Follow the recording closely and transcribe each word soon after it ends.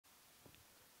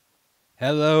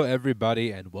Hello,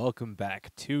 everybody, and welcome back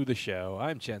to the show.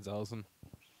 I'm Chance Ellison,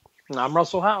 I'm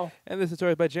Russell Howe. and this is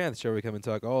Stories by Chance, the show where we come and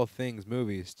talk all things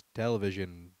movies,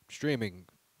 television, streaming,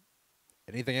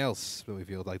 anything else that we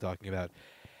feel like talking about.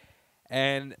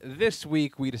 And this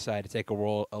week, we decided to take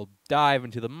a dive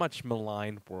into the much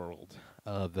maligned world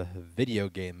of video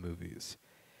game movies,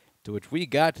 to which we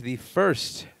got the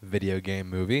first video game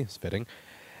movie, it's fitting,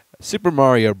 Super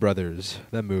Mario Brothers,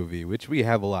 the movie, which we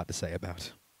have a lot to say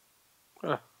about.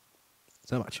 Uh,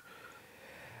 So much.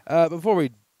 Before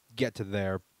we get to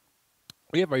there,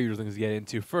 we have our usual things to get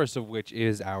into. First of which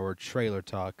is our trailer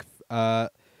talk.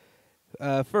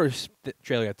 First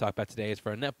trailer I talk about today is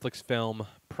for a Netflix film,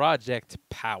 Project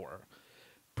Power.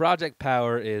 Project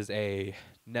Power is a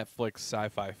Netflix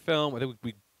sci-fi film. I think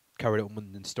we covered it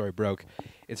when the story broke.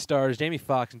 It stars Jamie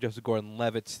Foxx and Joseph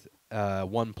Gordon-Levitt.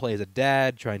 One plays a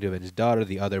dad trying to avenge his daughter.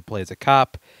 The other plays a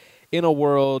cop. In a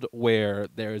world where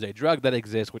there is a drug that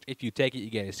exists, which if you take it, you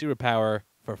get a superpower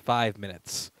for 5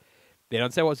 minutes. They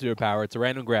don't say what superpower. It's a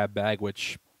random grab bag,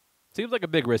 which seems like a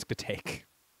big risk to take.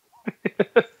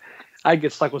 I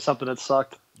get stuck with something that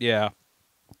sucked. Yeah.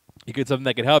 You get something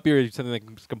that can help you or something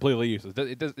that's completely useless.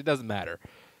 It doesn't matter.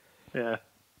 Yeah.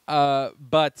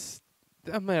 But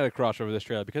I'm at a cross over this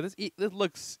trailer because this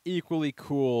looks equally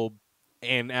cool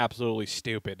and absolutely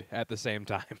stupid at the same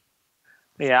time.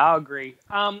 Yeah, I'll agree.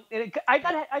 I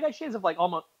got shades of like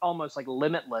almost like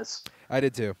Limitless. I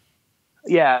did too.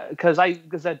 Yeah, because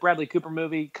that Bradley Cooper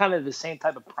movie, kind of the same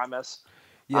type of premise.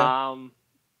 Yeah.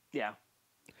 Yeah.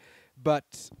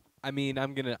 But I mean,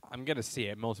 I'm gonna see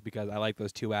it mostly because I like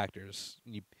those two actors.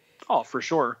 Oh, for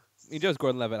sure. Joseph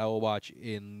Gordon-Levitt, I will watch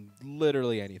in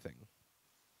literally anything.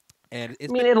 And I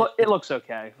mean, it looks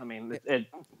okay. I mean,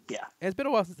 yeah. It's been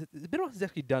a while since he's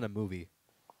actually done a movie.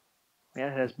 Yeah,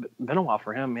 it has been a while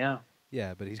for him. Yeah.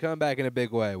 Yeah, but he's coming back in a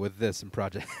big way with this and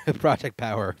Project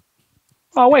Power.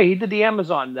 Oh wait, he did that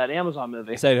Amazon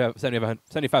movie.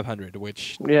 7500,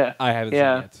 which Yeah. I haven't seen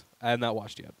yet. I have not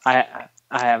watched yet. I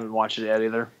haven't watched it yet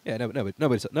either. Yeah,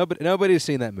 nobody's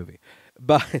seen that movie.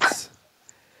 But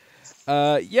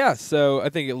yeah, so I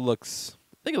think it looks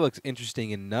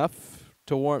interesting enough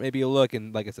to warrant maybe a look.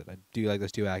 And like I said, I do like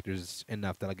those two actors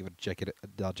enough that I'll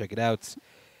check it out.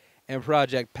 And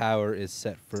Project Power is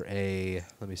set for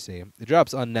let me see. It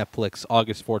drops on Netflix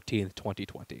August 14th,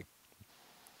 2020.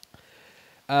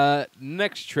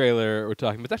 Next trailer we're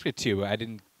talking about, it's actually two. I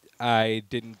didn't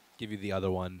give you the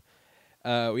other one.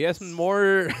 We have some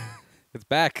more. It's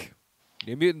back.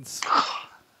 New Mutants.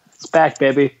 It's back,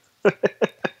 baby.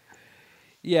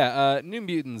 Yeah, New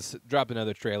Mutants dropped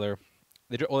another trailer.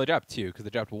 They dropped two because they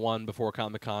dropped one before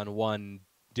Comic-Con, one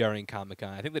during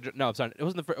Comic-Con. I think no, I'm sorry, it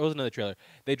wasn't another trailer.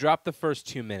 They dropped the first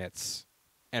 2 minutes,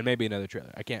 and maybe another trailer.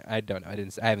 I don't know. I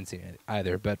haven't seen it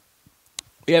either. But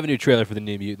we have a new trailer for the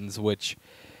New Mutants, which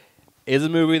is a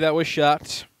movie that was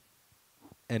shot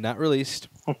and not released.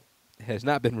 It has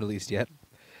not been released yet.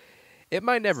 It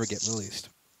might never get released.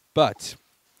 But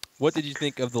what did you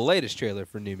think of the latest trailer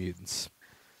for New Mutants?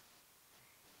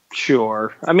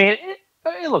 Sure. I mean,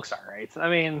 it looks all right. I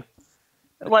mean,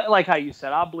 like how you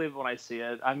said, I'll believe it when I see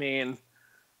it. I mean,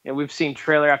 we've seen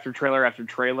trailer after trailer after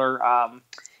trailer. And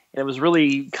it was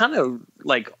really kind of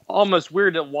like almost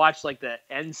weird to watch like the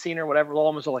end scene or whatever,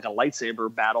 almost like a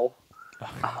lightsaber battle.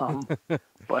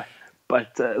 But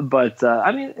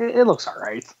I mean, it looks all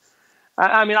right.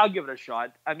 I mean, I'll give it a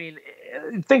shot. I mean,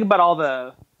 think about all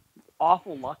the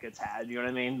awful luck it's had. You know what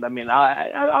I mean? I mean,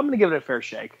 I'm going to give it a fair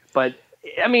shake. But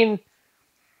I mean,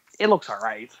 it looks all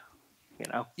right. You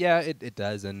know? Yeah, it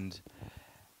does. And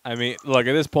I mean, look,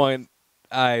 at this point,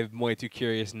 I'm way too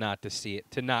curious not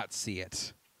to not see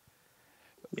it.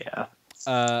 Yeah.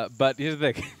 But here's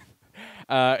the thing.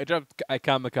 It dropped at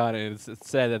Comic-Con, and it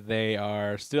said that they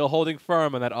are still holding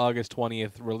firm on that August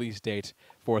 20th release date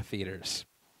for theaters.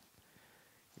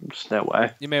 Just no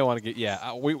way. You may want to get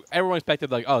everyone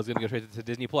expected like, oh, it's gonna go straight to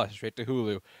Disney Plus, straight to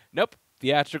Hulu. Nope,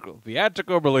 theatrical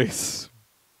release.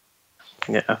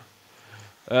 Yeah.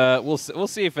 We'll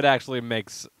see if it actually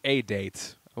makes a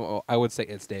date. Well, I would say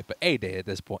its date, but a date at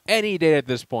this point, any date at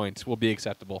this point will be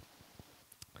acceptable.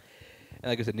 And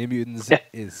like I said, New Mutants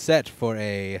is set for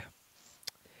a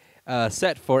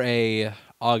August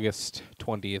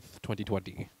 20th,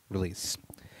 2020 release.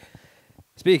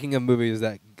 Speaking of movies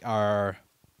that are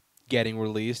getting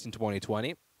released in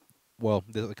 2020, well,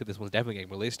 this one's definitely getting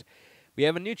released. We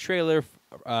have a new trailer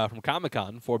from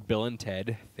Comic-Con for Bill and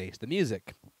Ted Face the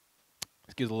Music.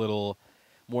 This gives a little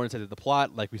more insight to the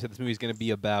plot. Like we said, this movie is going to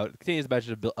be about continues the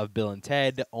adventure of Bill and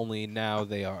Ted. Only now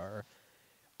they are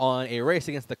on a race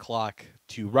against the clock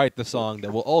to write the song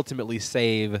that will ultimately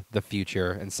save the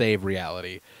future and save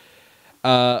reality.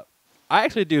 I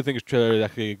actually do think this trailer is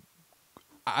actually.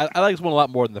 I like this one a lot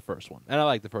more than the first one, and I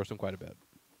like the first one quite a bit.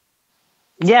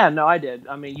 Yeah, no, I did.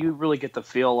 I mean, you really get the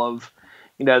feel of,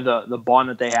 the bond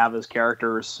that they have as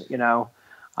characters.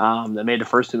 That made the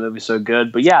first two movies so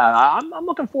good. But yeah, I'm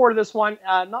looking forward to this one.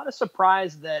 Not a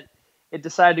surprise that it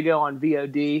decided to go on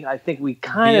VOD. I think we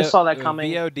kind of saw that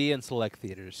coming. VOD and select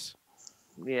theaters.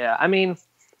 Yeah, I mean,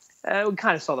 we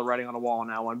kind of saw the writing on the wall on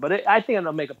that one. But I think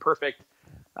it'll make a perfect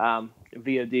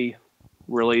VOD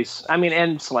release. I mean,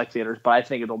 and select theaters, but I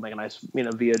think it'll make a nice,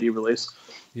 VOD release.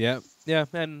 Yeah,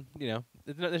 and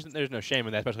there's no shame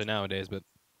in that, especially nowadays. But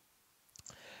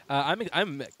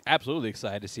I'm absolutely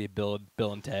excited to see Bill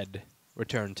and Ted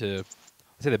return to,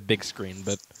 I'd say, the big screen.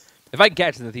 But if I can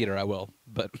catch it in the theater, I will.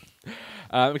 But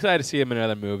I'm excited to see him in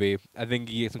another movie. I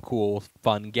think you get some cool,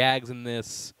 fun gags in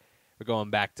this. We're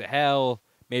going back to hell,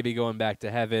 maybe going back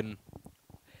to heaven.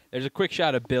 There's a quick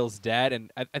shot of Bill's dad,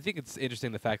 and I think it's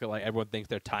interesting the fact that like everyone thinks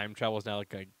their time travel is now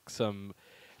like some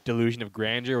delusion of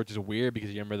grandeur, which is weird because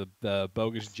you remember the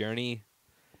Bogus Journey.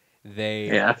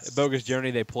 Bogus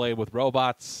Journey, they play with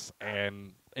robots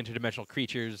and interdimensional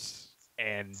creatures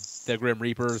and the Grim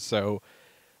Reapers. So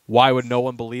why would no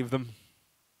one believe them?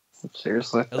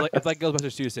 Seriously, it's like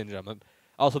Ghostbusters 2 syndrome.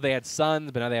 Also, they had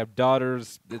sons, but now they have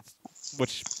daughters.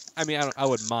 Which I mean, I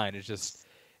wouldn't mind.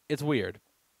 It's weird.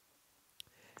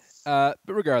 But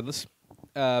regardless,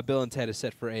 Bill and Ted is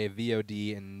set for a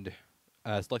VOD and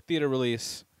select theater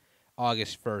release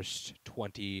August 1st,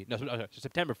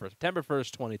 September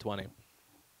 1st, 2020.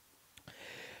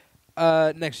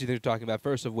 Next thing they're talking about,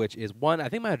 first of which is one, I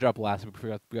think I might have dropped last week, we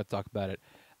forgot to talk about it.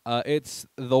 It's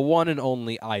The One and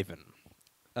Only Ivan.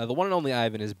 The One and Only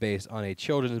Ivan is based on a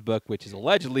children's book, which is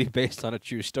allegedly based on a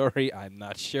true story. I'm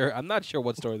not sure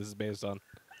what story this is based on.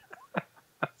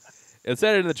 It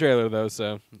said it in the trailer, though,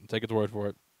 so take its word for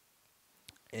it.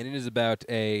 And it is about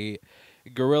a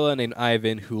gorilla named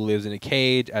Ivan who lives in a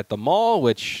cage at the mall,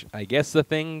 which I guess the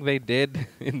thing they did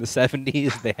in the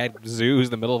 70s. They had zoos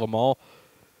in the middle of a mall.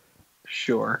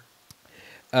 Sure.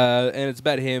 And it's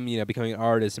about him, becoming an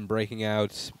artist and breaking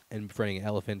out and befriending an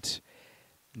elephant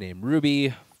named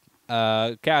Ruby.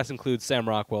 Cast includes Sam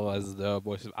Rockwell as the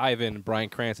voice of Ivan, Bryan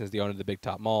Cranston as the owner of the Big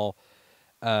Top Mall,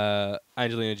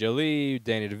 Angelina Jolie,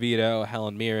 Danny DeVito,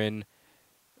 Helen Mirren,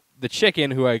 the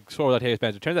chicken who I swore was Octavia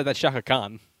Spencer. Turns out that's Shaka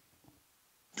Khan.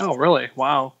 Oh, really?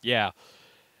 Wow. Yeah.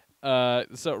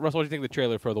 So, Russell, what do you think of the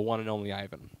trailer for The One and Only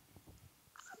Ivan?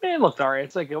 I mean, it looked alright.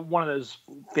 It's like one of those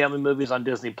family movies on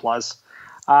Disney Plus.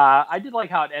 I did like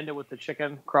how it ended with the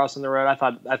chicken crossing the road. I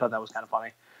thought that was kind of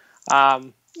funny.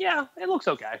 Yeah, it looks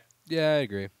okay. Yeah, I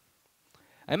agree.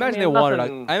 I imagine they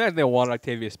wanted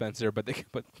Octavia Spencer, but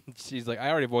she's like, I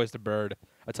already voiced a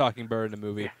talking bird in a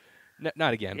movie.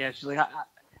 Not again. Yeah, she's like,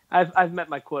 I've met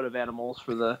my quota of animals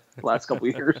for the last couple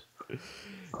years.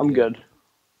 I'm good.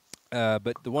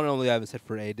 But The One and Only Ivan is set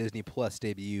for a Disney Plus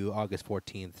debut August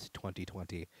 14th,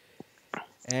 2020.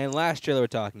 And last trailer we're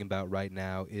talking about right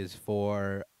now is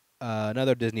for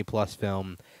another Disney Plus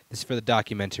film. This is for the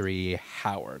documentary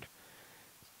Howard.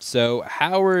 So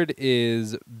Howard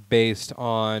is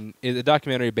a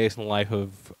documentary based on the life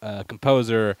of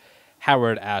composer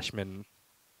Howard Ashman.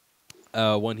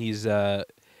 When he's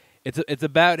it's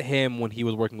about him when he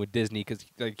was working with Disney, because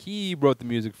he wrote the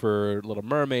music for Little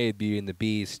Mermaid, Beauty and the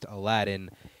Beast, Aladdin.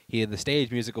 He had the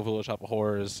stage musical for Little Shop of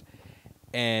Horrors,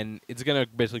 and it's gonna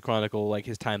basically chronicle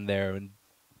his time there. And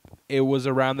it was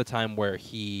around the time where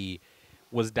he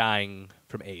was dying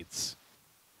from AIDS.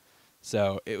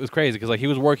 So it was crazy because he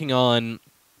was working on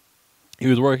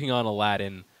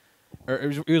Aladdin, or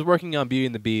he was working on Beauty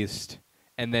and the Beast,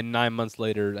 and then 9 months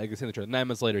later, I guess in the trailer, 9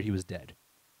 months later he was dead.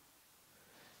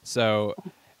 So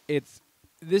it's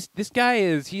this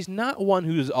guy he's not one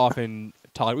who's often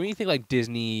taught. When you think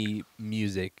Disney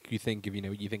music, you think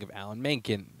of Alan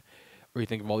Menken, or you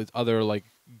think of all these other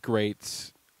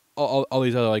greats, all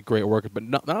these other great workers, but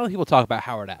not a lot of people talk about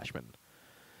Howard Ashman.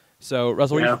 So,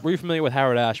 Russell, were you familiar with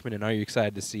Howard Ashman, and are you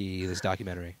excited to see this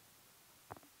documentary?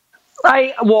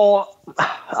 I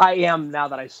am, now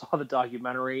that I saw the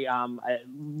documentary. It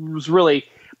was really,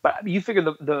 but you figure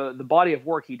the body of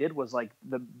work he did was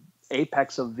the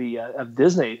apex of the of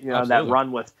Disney. Absolutely. That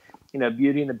run with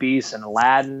Beauty and the Beast and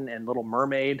Aladdin and Little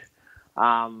Mermaid.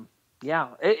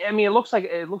 It looks like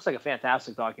a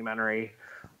fantastic documentary.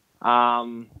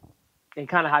 And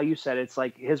kind of how you said, it's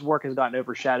his work has gotten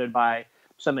overshadowed by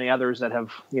so many others that have,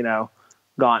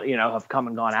 have come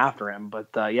and gone after him.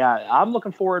 But I'm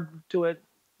looking forward to it.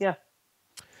 Yeah.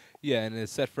 Yeah, and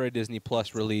it's set for a Disney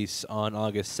Plus release on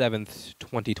August 7th,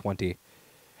 2020.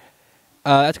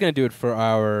 That's going to do it for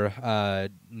our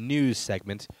news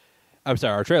segment. I'm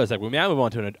sorry, our trailer segment. We now move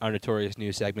on to our notorious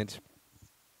news segment.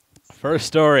 First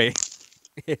story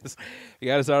is we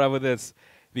got to start off with this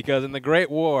because in the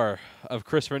Great War of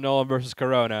Christopher Nolan versus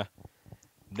Corona,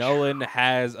 Nolan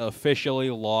has officially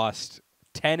lost.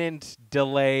 Tenet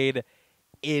delayed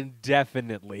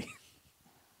indefinitely.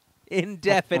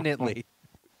 Indefinitely.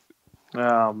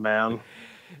 Oh man.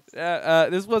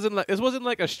 This wasn't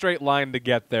like a straight line to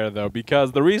get there though,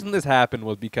 because the reason this happened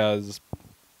was because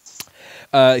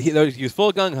he was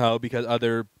full gung ho because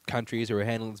other countries who are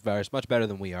handling this virus much better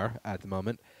than we are at the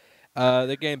moment.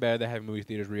 They're getting better. They're having movie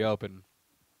theaters reopen,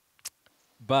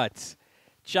 but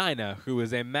China, who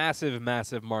is a massive,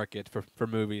 massive market for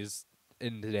movies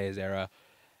in today's era,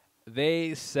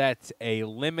 they set a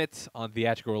limit on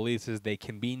theatrical releases. They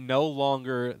can be no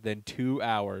longer than 2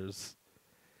 hours.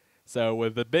 So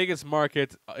with the biggest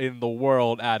market in the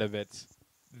world out of it,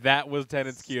 that was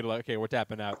Tenet's cue to like, okay, we're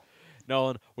tapping out.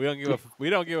 Nolan, we don't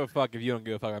give a fuck if you don't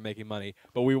give a fuck about making money,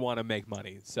 but we want to make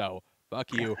money. So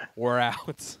fuck you, we're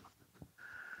out.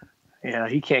 Yeah,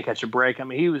 he can't catch a break. I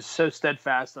mean, he was so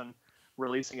steadfast on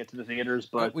releasing it to the theaters,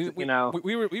 but we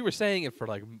were saying it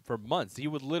for months. He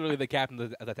was literally the captain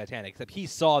of the Titanic, except he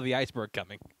saw the iceberg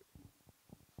coming.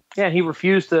 Yeah, he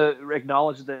refused to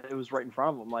acknowledge that it was right in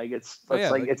front of him. Like it's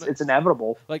it's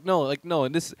inevitable. No,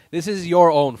 and this is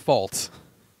your own fault.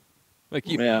 Like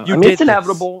you, yeah. you I mean, did it's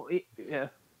inevitable. Yeah,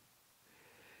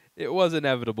 it was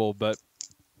inevitable, but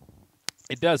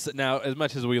it does now. As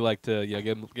much as we like to,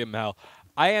 give him hell,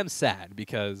 I am sad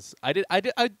because I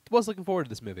was looking forward to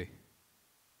this movie.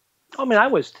 I mean, I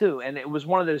was too, and it was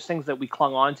one of those things that we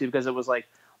clung on to because it was like,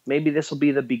 maybe this will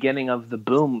be the beginning of the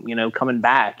boom, coming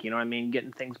back. You know what I mean?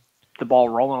 Getting the ball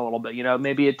rolling a little bit.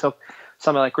 Maybe it took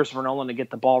somebody like Christopher Nolan to get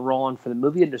the ball rolling for the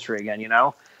movie industry again.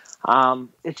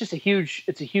 It's just a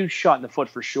huge shot in the foot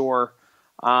for sure.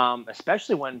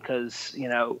 Especially because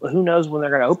who knows when they're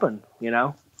going to open.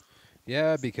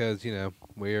 Yeah, because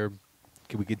we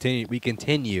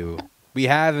continue. We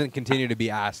haven't continued to be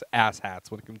ass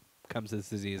hats when it comes to this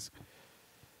disease.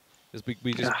 We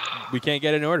can't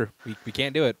get it in order. We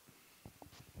can't do it.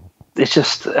 It's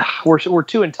just we're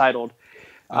too entitled.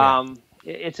 Oh,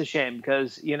 yeah. It's a shame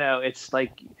because it's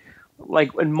like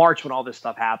in March when all this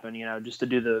stuff happened. Just to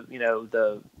do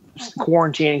the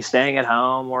quarantining, staying at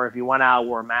home, or if you went out,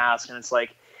 wear a mask, and it's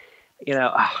like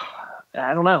I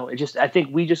don't know. I think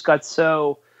we just got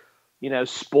so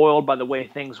spoiled by the way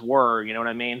things were. You know what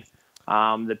I mean?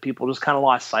 That people just kind of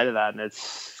lost sight of that, and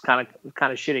it's kind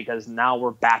of shitty because now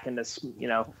we're back in this.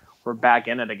 We're back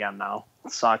in it again now.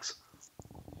 It sucks.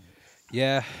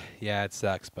 Yeah, it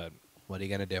sucks, but what are you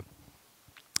gonna do?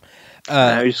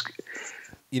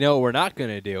 You know what we're not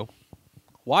gonna do?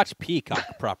 Watch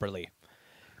Peacock properly,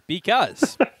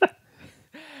 because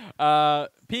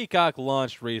Peacock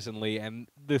launched recently, and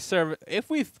the service. If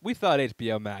we thought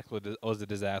HBO Max was a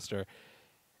disaster,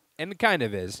 and it kind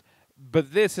of is.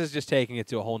 But this is just taking it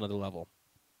to a whole nother level.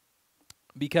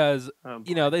 Because,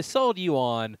 they sold you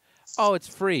on, oh, it's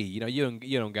free. You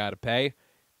don't got to pay.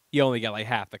 You only get like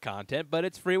half the content, but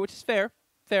it's free, which is fair.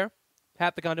 Fair.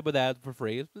 Half the content with ads for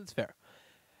free. It's fair.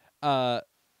 So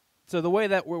the way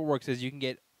that works is you can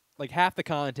get like half the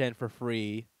content for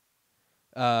free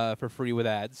with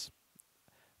ads.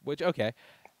 Which, okay.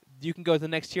 You can go to the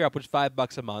next tier up, which is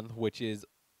 $5 a month, which is,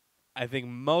 I think,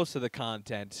 most of the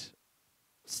content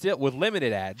still with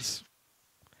limited ads,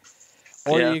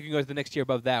 or you can go to the next tier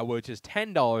above that, which is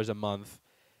 $10 a month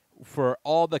for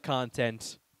all the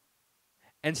content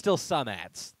and still some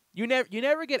ads. You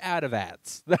never get out of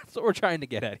ads. That's what we're trying to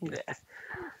get at here.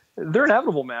 They're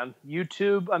inevitable, man.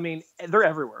 YouTube, I mean, they're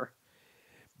everywhere.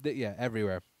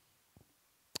 Everywhere.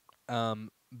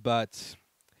 But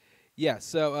yeah,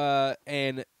 so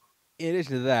and in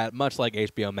addition to that, much like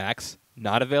HBO Max,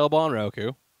 not available on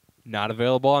Roku, not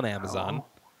available on Amazon.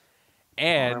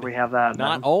 And we have that.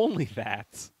 Not only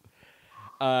that,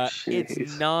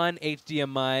 it's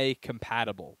non-HDMI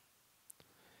compatible.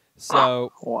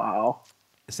 So, wow.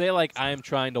 Say like I'm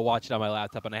trying to watch it on my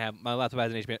laptop, and my laptop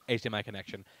has an HDMI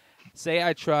connection. Say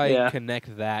I try and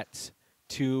connect that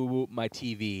to my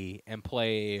TV and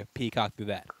play Peacock through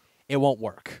that. It won't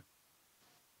work.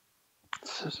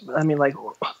 I mean,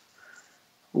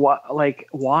 what? Like,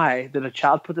 why did a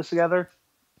child put this together?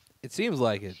 It seems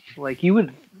like it. Like you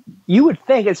would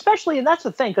think, especially, and that's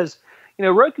the thing, because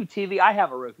Roku TV. I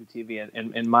have a Roku TV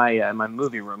in my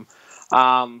movie room,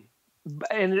 and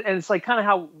it's like kind of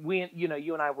how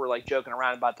you and I were like joking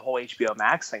around about the whole HBO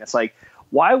Max thing. It's like,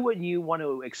 why wouldn't you want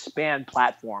to expand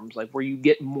platforms like where you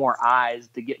get more eyes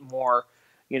to get more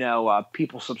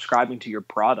people subscribing to your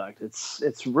product?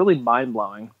 It's really mind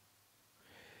blowing.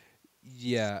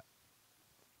 Yeah.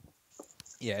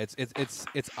 Yeah,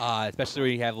 it's odd, especially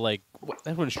when you have like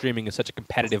everyone streaming is such a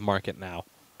competitive market now.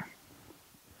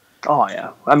 Oh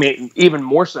yeah, I mean even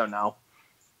more so now.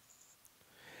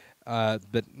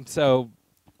 But so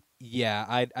yeah,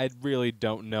 I really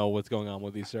don't know what's going on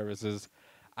with these services.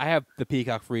 I have the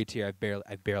Peacock free tier.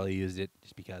 I barely used it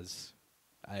just because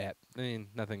I mean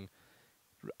nothing.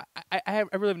 I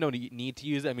really have no need to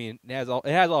use it. I mean it has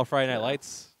all Friday Night Yeah.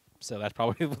 Lights, so that's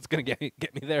probably what's gonna get me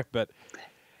there. But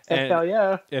Heck and hell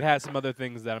yeah. it has some other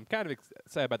things that I'm kind of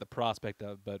excited about the prospect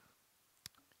of. But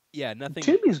yeah, nothing.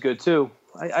 Tubi's good too.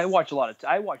 I watch a lot of.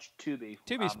 I watch Tubi.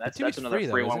 Tubi's That's another free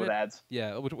though, free one isn't with it? ads.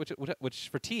 Yeah, which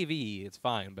for TV it's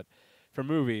fine, but for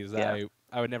movies Yeah.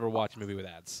 I would never watch a movie with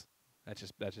ads. That's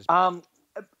just me. Um,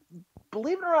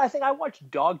 believe it or not, I think I watched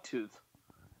Dogtooth.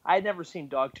 I had never seen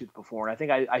Dogtooth before, and I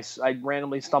think I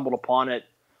randomly stumbled upon it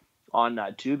on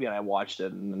Tubi, and I watched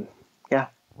it, and yeah.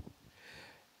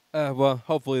 Well,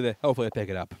 hopefully they pick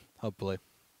it up. Hopefully,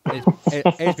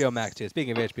 HBO Max too.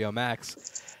 Speaking of HBO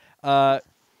Max,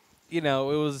 it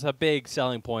was a big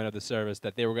selling point of the service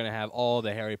that they were going to have all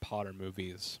the Harry Potter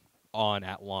movies on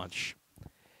at launch.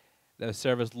 The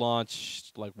service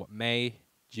launched like May,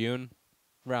 June,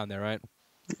 around there, right?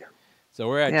 So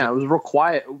we're at Yeah, it was real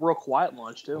quiet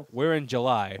launch too. we're in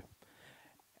July,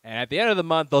 and at the end of the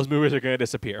month, those movies are going to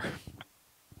disappear.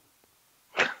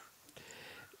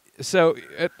 So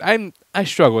I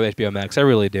struggle with HBO Max. I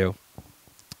really do,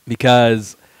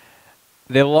 because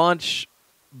they launch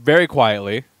very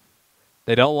quietly.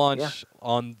 They don't launch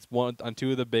on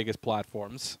two of the biggest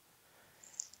platforms,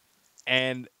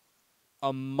 and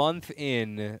a month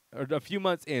in or a few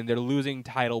months in, they're losing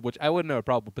title, which I wouldn't have a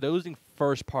problem, but they're losing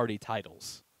first party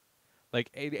titles.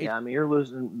 Like Yeah, I mean you're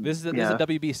losing. this is a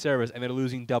WB service, and they're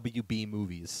losing WB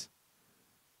movies.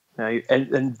 Yeah,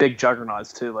 and big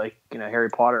juggernauts too, like Harry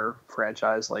Potter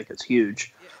franchise, like it's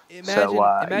huge. Imagine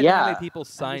how many people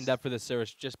signed up for this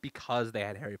service just because they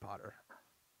had Harry Potter.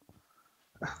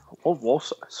 Well,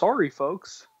 sorry,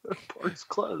 folks. Park's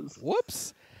closed.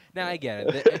 Whoops. Now I get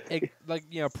it. Like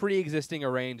pre-existing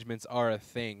arrangements are a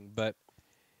thing, but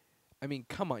I mean,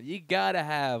 come on, you gotta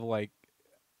have like,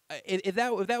 if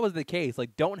that was the case,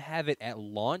 like, don't have it at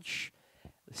launch,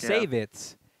 save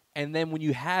it, and then when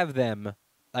you have them,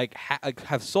 like,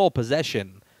 have sole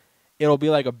possession, it'll be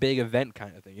like a big event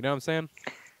kind of thing. You know what I'm saying?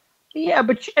 Yeah,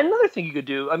 but another thing you could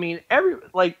do, I mean,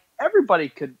 everybody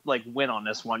could like win on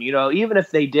this one. Even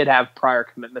if they did have prior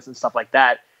commitments and stuff like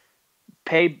that,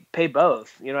 pay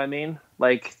both. You know what I mean?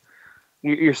 Like,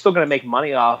 you're still going to make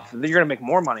money off. You're going to make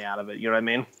more money out of it. You know what I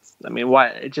mean? I mean, why?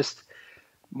 It just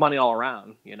money all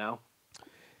around.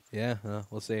 Yeah,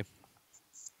 we'll see.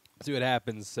 See what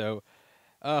happens. So,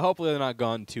 hopefully they're not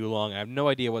gone too long. I have no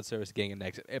idea what service is getting it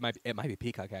next. It might be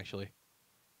Peacock actually.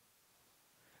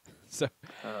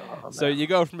 So you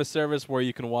go from a service where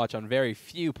you can watch on very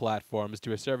few platforms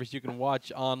to a service you can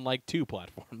watch on like 2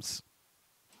 platforms.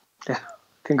 Yeah.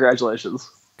 Congratulations.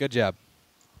 Good job.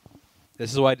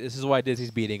 This is why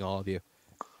Disney's beating all of you.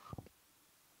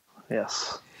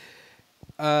 Yes.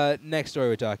 Next story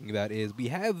we're talking about is we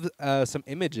have some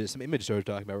image stories we're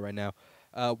talking about right now.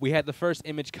 We had the first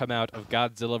image come out of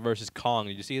Godzilla vs. Kong.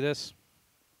 Did you see this?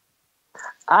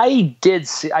 I did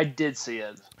see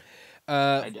it.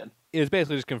 I did. It was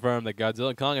basically just confirmed that Godzilla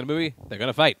and Kong in a movie, they're going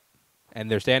to fight. And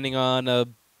they're standing on a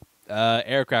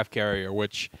aircraft carrier,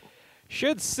 which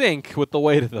should sink with the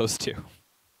weight of those two.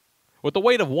 With the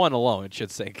weight of one alone, it should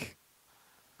sink.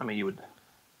 I mean, you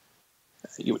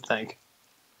would think.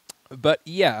 But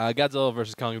yeah, Godzilla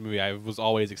vs. Kong movie I was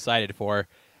always excited for.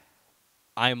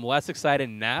 I'm less excited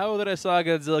now that I saw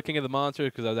Godzilla King of the Monsters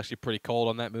because I was actually pretty cold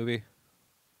on that movie.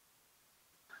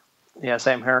 Yeah,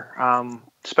 same here.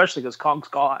 Especially because Kong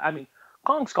Skull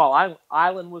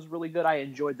Island was really good. I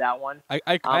enjoyed that one. I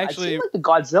actually like the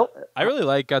Godzilla. I really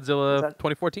like Godzilla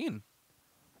 2014.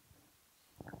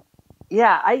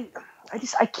 Yeah, I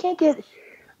can't get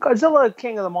Godzilla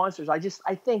King of the Monsters. I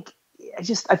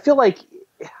feel like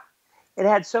it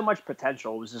had so much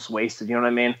potential. It was just wasted. You know what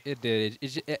I mean? It did.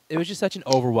 It was just such an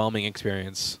overwhelming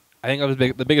experience. I think that was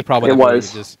the biggest problem. It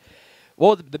was.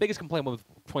 The biggest complaint with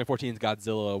 2014's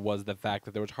Godzilla was the fact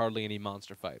that there was hardly any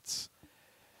monster fights.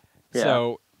 Yeah.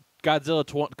 So Godzilla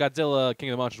King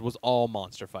of the Monsters was all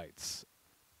monster fights.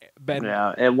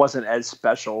 Yeah, it wasn't as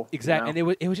special. Exactly, and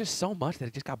it was just so much that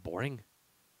it just got boring.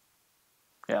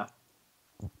 Yeah.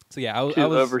 So yeah, I was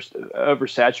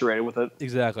oversaturated with it.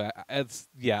 Exactly.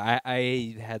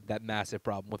 I had that massive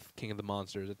problem with King of the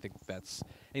Monsters. I think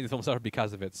the film suffered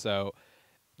because of it. So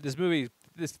this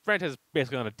franchise is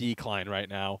basically on a decline right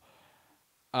now.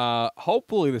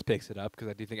 Hopefully this picks it up because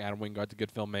I do think Adam Wingard's a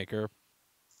good filmmaker.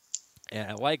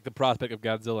 and I like the prospect of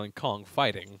Godzilla and Kong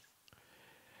fighting.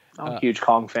 I'm a huge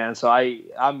Kong fan, so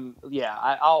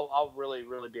I'll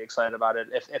really be excited about it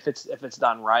if it's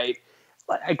done right.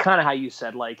 Like kind of how you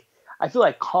said, like I feel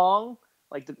like Kong,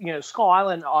 like Skull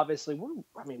Island. Obviously,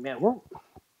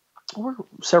 we're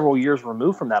several years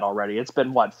removed from that already. It's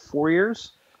been what, 4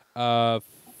 years? Uh,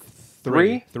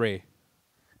 Three? three.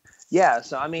 Yeah,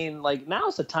 so I mean, like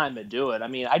now's the time to do it. I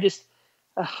mean, I just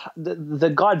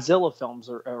the Godzilla films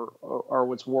are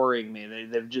what's worrying me.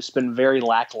 They've just been very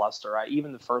lackluster.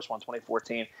 Even the first one,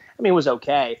 2014, I mean, it was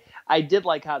okay. I did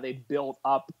like how they built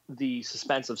up the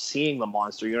suspense of seeing the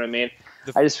monster. You know what I mean?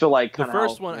 I just feel like the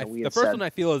first one. I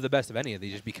feel is the best of any of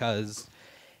these, just because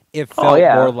it felt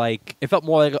more like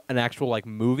an actual like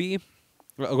movie.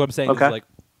 What I'm saying is like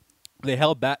they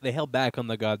held back on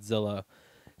the Godzilla.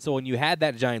 So when you had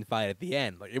that giant fight at the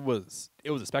end, like it was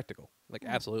a spectacle. Like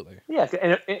absolutely. Yeah,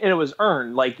 and it was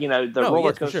earned. Like the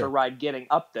roller coaster ride getting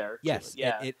up there. Yes,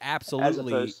 yeah, it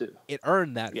absolutely it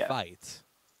earned that fight,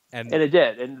 and it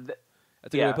did. And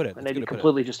that's a good way to put it. And they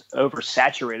completely just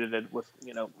oversaturated it with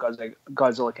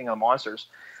Godzilla King of the Monsters.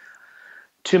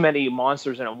 Too many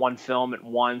monsters in one film at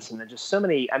once, and then just so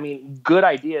many. I mean, good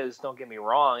ideas. Don't get me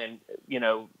wrong, and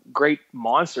great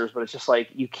monsters, but it's just like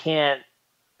you can't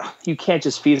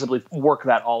just feasibly work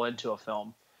that all into a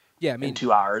film. Yeah, I mean, in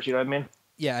 2 hours. You know what I mean?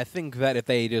 Yeah, I think that if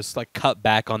they just like cut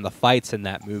back on the fights in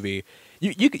that movie,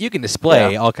 you can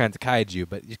display all kinds of kaiju,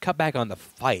 but you cut back on the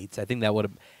fights. I think that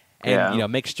would have,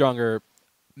 make stronger.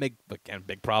 Again,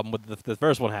 big problem with the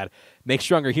first one had make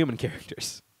stronger human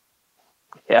characters.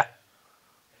 Yeah.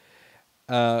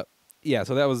 Yeah.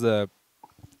 So that was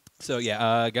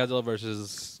Godzilla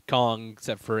versus Kong,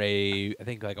 except for I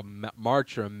think like a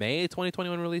March or a May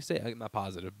 2021 release date. I'm not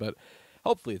positive, but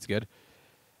hopefully it's good.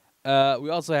 We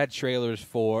also had first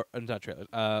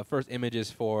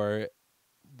images for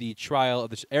the trial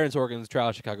of Aaron Sorkin's trial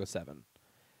of Chicago 7.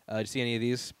 Did you see any of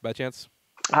these by chance?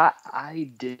 I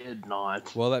did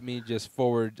not. Well, let me just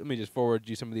forward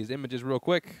you some of these images real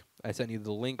quick. I sent you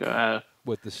the link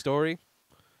with the story.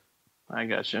 I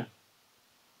got you.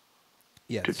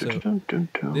 Yeah, so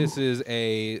this is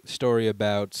a story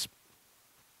about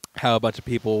how a bunch of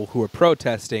people who were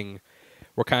protesting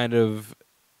were kind of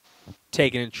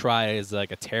taken and tried as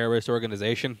like a terrorist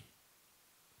organization.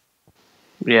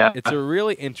 Yeah, it's a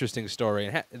really interesting story.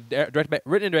 Written and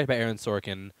directed by Aaron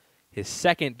Sorkin, his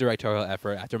second directorial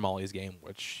effort after Molly's Game,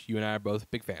 which you and I are both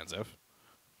big fans of.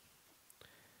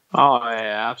 Oh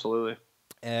yeah, absolutely.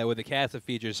 With a cast that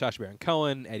features Sacha Baron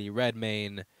Cohen, Eddie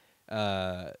Redmayne,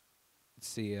 Jeremy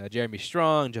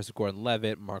Strong, Joseph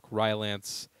Gordon-Levitt, Mark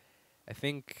Rylance. I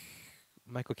think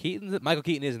Michael Keaton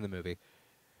is in the movie.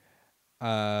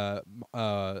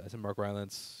 That's Mark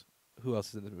Rylance. Who else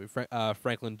is in the movie?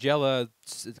 Frank Langella.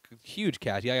 Huge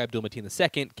cast. Yahya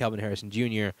Abdul-Mateen II, Calvin Harrison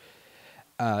Jr.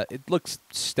 It looks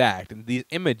stacked, and these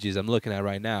images I'm looking at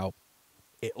right now,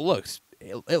 it looks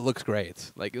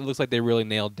great. Like it looks like they really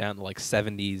nailed down the like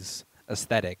 70s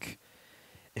aesthetic.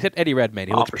 Except Eddie Redmayne,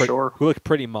 who looks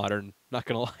pretty modern. Not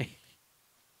gonna lie.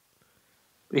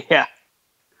 Yeah.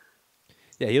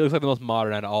 Yeah, he looks like the most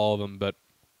modern out of all of them, but.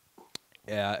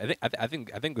 Yeah, I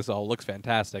think this all looks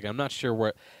fantastic. I'm not sure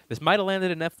where this might have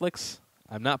landed at Netflix.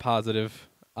 I'm not positive.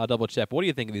 I'll double check. But what do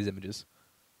you think of these images?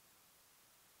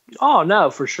 Oh no,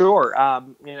 for sure.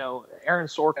 Aaron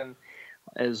Sorkin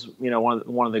is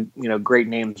one of the great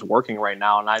names working right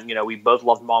now, and we both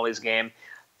loved Molly's Game,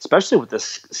 especially with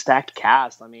this stacked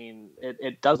cast. I mean,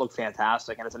 it does look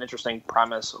fantastic, and it's an interesting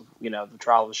premise of the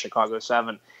trial of the Chicago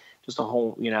 7, just a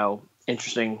whole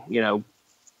interesting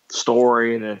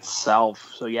story in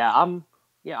itself. So I'm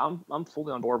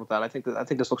fully on board with that. I think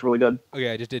this looks really good.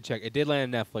 Okay, I just did check. It did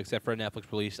land on Netflix, except for a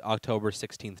Netflix release October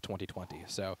 16th, 2020.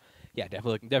 So yeah,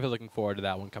 definitely looking forward to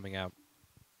that one coming out.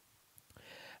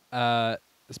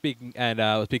 Speaking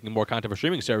of more content for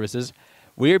streaming services,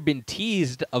 we've been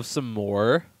teased of some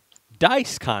more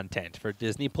DICE content for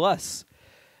Disney Plus.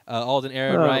 Alden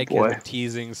Ehrenreich has been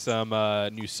teasing some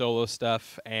new Solo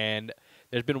stuff, and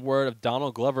there's been word of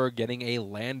Donald Glover getting a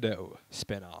Lando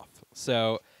spinoff.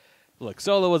 So, look,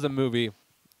 Solo was a movie.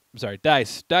 I'm sorry,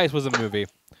 DICE. DICE was a movie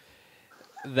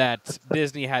that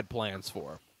Disney had plans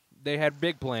for. They had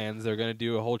big plans. They were going to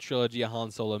do a whole trilogy of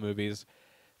Han Solo movies.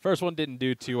 First one didn't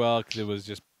do too well because it was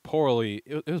just poorly.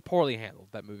 It was poorly handled.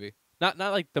 That movie, not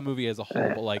like the movie as a whole,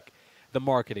 but like the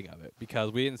marketing of it,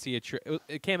 because we didn't see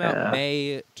it came out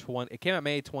May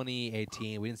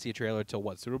 2018. We didn't see a trailer until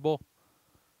what, Super Bowl?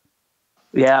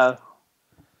 Yeah.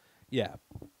 Yeah.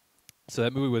 So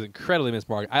that movie was incredibly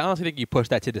mismarketed. I honestly think you pushed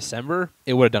that to December,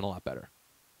 it would have done a lot better.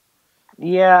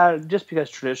 Yeah, just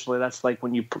because traditionally that's like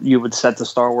when you would set the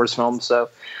Star Wars film. So,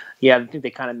 yeah, I think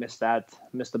they kind of missed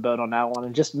the boat on that one.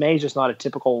 And just May's just not a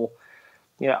typical.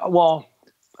 Well,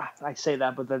 I say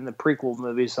that, but then the prequel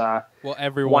movies, Well,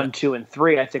 everyone, 1, 2, and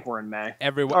 3, I think were in May.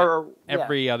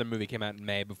 every other movie came out in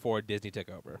May before Disney took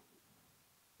over.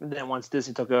 And then once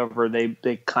Disney took over, they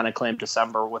kind of claimed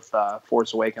December with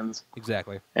Force Awakens.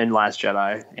 Exactly. And Last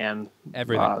Jedi and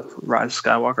everything. Rise of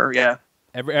Skywalker. Yeah.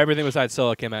 Everything besides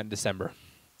Solo came out in December.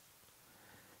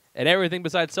 And everything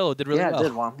besides Solo did really well. Yeah, it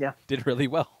did well. Yeah. Did really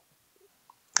well.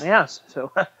 Yes.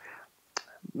 So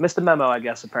missed the memo, I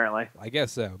guess. Apparently. I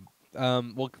guess so.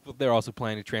 Well, they're also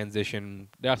planning to transition.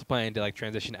 They're also planning to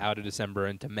transition out of December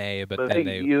into May, but then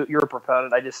you're a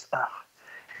proponent. I just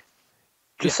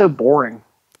so boring.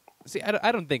 See,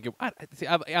 I don't think.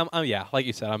 I'm yeah, like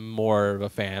you said, I'm more of a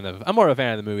fan of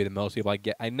the movie than most people.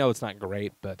 I know it's not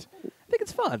great, but I think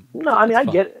it's fun. No, I mean I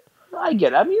get it. I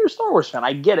get it. I mean, you're a Star Wars fan.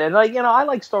 I get it. And I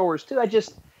like Star Wars too. I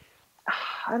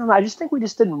don't know. I just think we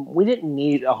didn't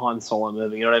need a Han Solo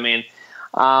movie. You know what I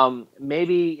mean?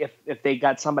 Maybe if they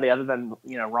got somebody other than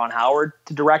Ron Howard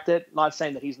to direct it. Not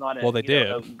saying that he's not. Well, they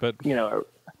did, but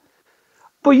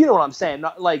But you know what I'm saying.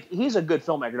 He's a good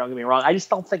filmmaker. Don't get me wrong. I just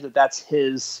don't think that that's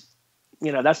his.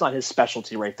 That's not his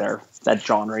specialty right there. That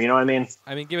genre. You know what I mean?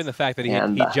 I mean, given the fact that he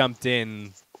jumped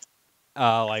in,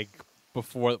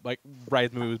 before right as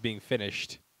the movie was being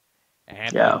finished, and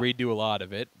had to redo a lot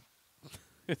of it.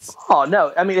 Oh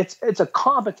no! I mean, it's a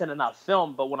competent enough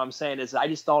film, but what I'm saying is, I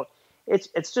just don't.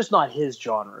 It's just not his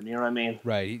genre. You know what I mean?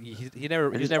 Right. He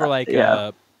was never like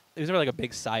a big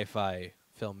sci-fi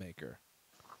filmmaker.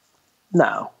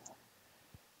 No.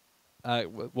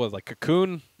 What was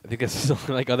Cocoon? I think it's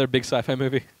like other big sci-fi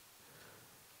movie.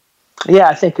 Yeah,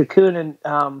 I think Cocoon and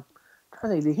I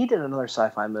think he did another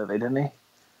sci-fi movie, didn't he?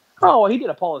 Oh, well, he did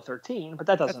Apollo 13, but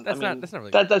that doesn't. That's not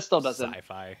really. That still doesn't.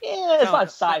 Sci-fi. Yeah, it's not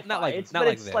sci-fi. It's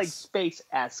like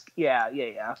space-esque.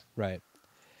 Yeah. Right.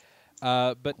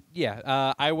 But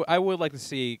yeah, I would like to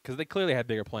see, because they clearly had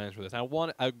bigger plans for this.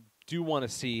 I do want to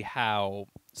see how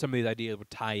some of these ideas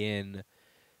would tie in.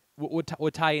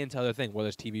 Would tie into other things, whether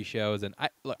it's TV shows, and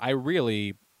I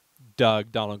really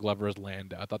dug Donald Glover's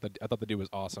Lando. I thought the dude was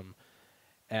awesome,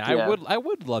 and I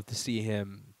would love to see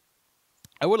him.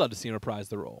 I would love to see him reprise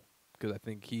the role, because I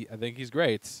think he's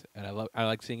great, and I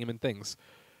like seeing him in things,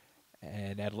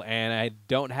 and I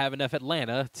don't have enough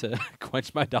Atlanta to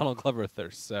quench my Donald Glover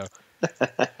thirst. So,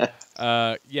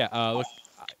 look,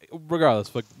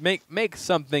 regardless, make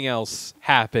something else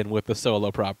happen with the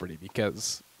Solo property,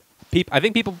 because. I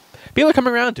think people are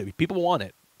coming around to it. People want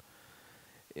it.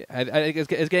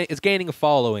 It's gaining a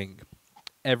following.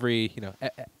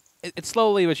 It's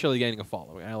slowly but surely gaining a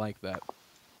following. I like that.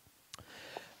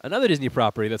 Another Disney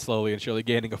property that's slowly and surely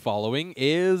gaining a following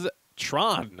is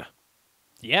Tron.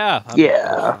 Yeah,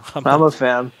 I'm a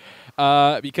fan.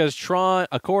 Because Tron,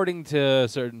 according to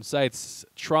certain sites,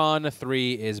 Tron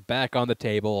 3 is back on the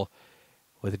table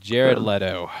with Jared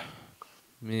Leto.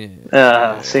 See,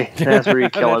 that's where you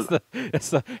kill it.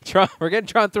 Tron. We're getting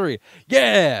Tron 3.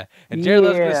 Yeah! And Jared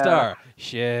Leto's going to star.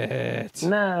 Shit.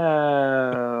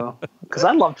 No. Because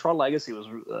I love Tron Legacy.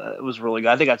 It was really good.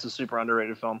 I think that's a super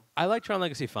underrated film. I like Tron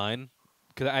Legacy fine.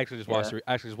 Because I actually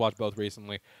just watched both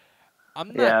recently.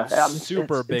 I'm not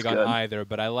super big on either,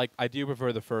 but I do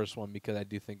prefer the first one, because I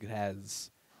do think it has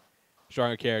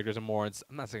stronger characters and more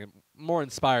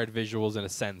inspired visuals, in a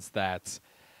sense that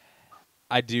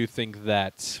I do think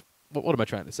that. What am I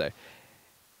trying to say?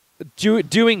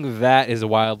 Doing that is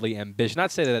wildly ambitious. Not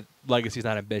to say that Legacy is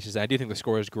not ambitious. I do think the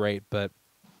score is great, but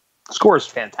the score is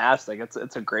fantastic.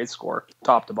 It's a great score,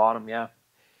 top to bottom. Yeah.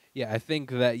 Yeah, I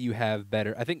think that you have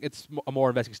better. I think it's a more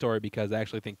investing story, because I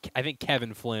think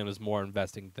Kevin Flynn was more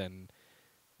investing than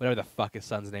whatever the fuck his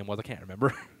son's name was. I can't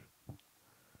remember.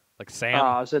 Like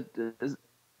Sam.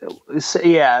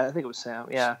 Yeah, I think it was Sam.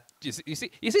 Yeah. You see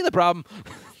the problem.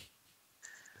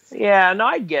 Yeah, no,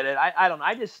 I get it. I don't know.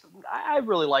 I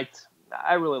really liked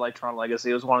Tron Legacy.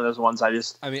 It was one of those ones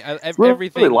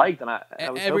everything really liked, and I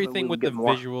everything with the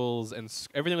more. visuals and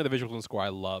everything with the visuals and score I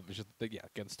love. It's just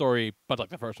again, story, but like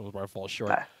the first one was where it falls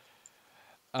short.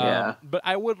 But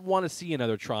I would want to see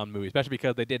another Tron movie, especially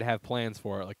because they did have plans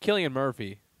for it. Like Cillian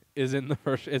Murphy is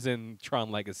in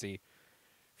Tron Legacy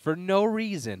for no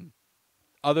reason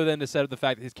other than to set up the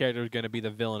fact that his character is going to be the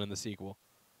villain in the sequel.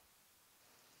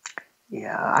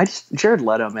 Yeah, Jared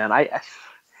Leto, man,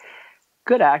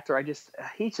 good actor.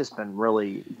 He's just been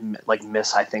really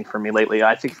miss, I think, for me lately.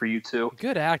 I think for you too.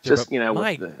 Good actor. Just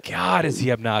my God, is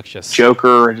he obnoxious?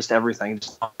 Joker and just everything,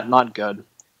 just not good.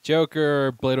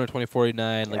 Joker, Blade Runner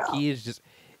 2049. Like he is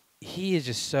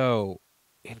just so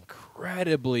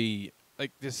incredibly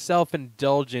like this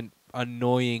self-indulgent,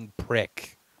 annoying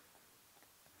prick.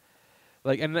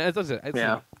 Like, and as I said,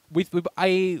 Yeah.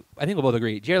 I think we'll both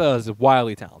agree. Jared Leto is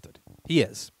wildly talented. He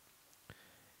is.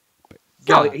 But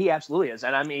No, God, he absolutely is,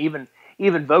 and I mean,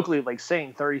 even vocally, like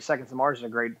saying "30 Seconds to Mars" is a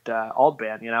great alt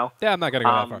band. yeah, I'm not gonna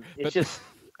go that far. It's But just,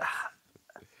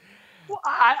 well,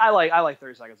 I like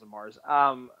 30 Seconds to Mars.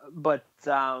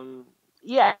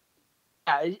 Yeah,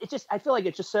 it just I feel like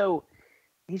it's just so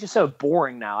he's just so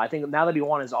boring now. I think now that he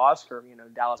won his Oscar,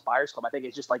 Dallas Buyers Club, I think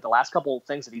it's just like the last couple of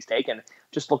things that he's taken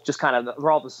just look just kind of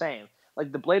they're all the same.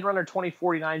 Like the Blade Runner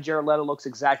 2049, Jared Leto looks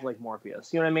exactly like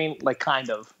Morpheus. You know what I mean? Like kind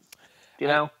of. You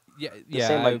know? Yeah.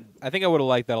 same, like- I think I would have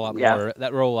liked that a lot Yeah. more.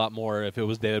 That role a lot more if it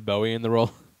was David Bowie in the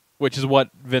role, which is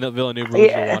what Villeneuve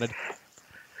originally wanted.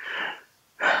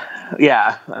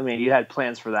 Yeah, I mean, you had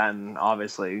plans for that, and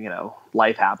obviously,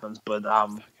 life happens. But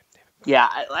yeah,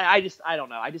 I don't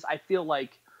know. I feel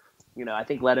like, I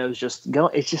think Leto's just go.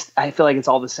 It's just I feel like it's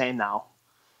all the same now.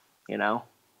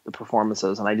 The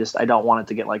performances, and I don't want it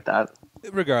to get like that.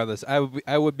 Regardless,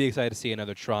 I would be excited to see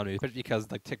another Tron movie, especially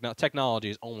because like technology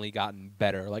has only gotten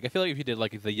better. Like I feel like if you did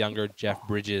like the younger Jeff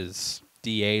Bridges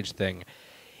de-age thing,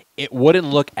 it wouldn't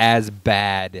look as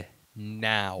bad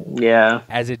now Yeah,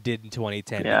 as it did in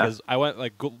 2010. Yeah. Because I went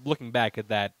like looking back at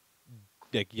that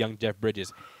like young Jeff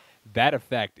Bridges, that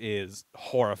effect is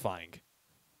horrifying.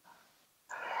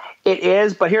 it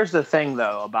is. But here's the thing,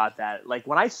 though, about that. Like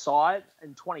when I saw it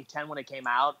in 2010 when it came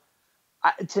out,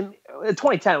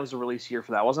 2010 was the release year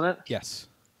for that, wasn't it? Yes.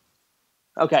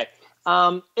 Okay.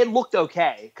 It looked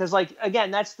okay because, like,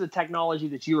 again, that's the technology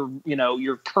that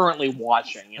you're currently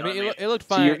watching. I mean, it looked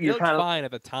So fine. you're It looked kind of- fine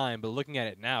at the time, but looking at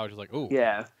it now, it's just like, ooh,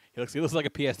 Yeah, he looks like a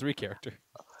PS3 character.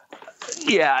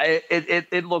 yeah.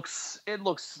 It looks a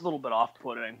little bit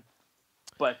off-putting,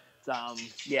 but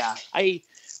yeah,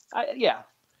 yeah.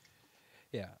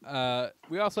 Yeah.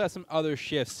 We also have some other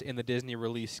shifts in the Disney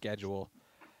release schedule.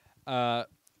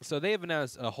 So they have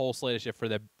announced a whole slate of shifts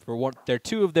for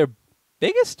two of their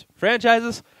biggest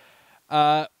franchises.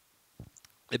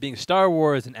 It being Star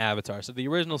Wars and Avatar. So the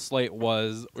original slate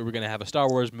was we were going to have a Star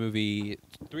Wars movie,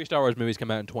 3 Star Wars movies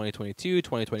come out in 2022,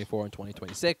 2024, and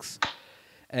 2026.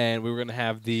 And we were going to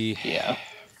have the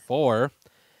 4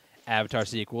 Avatar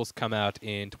sequels come out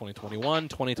in 2021,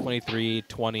 2023,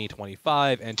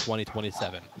 2025, and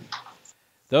 2027.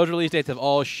 Those release dates have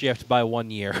all shifted by 1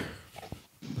 year.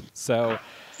 So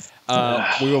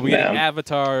we will be getting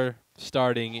Avatar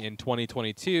starting in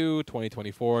 2022,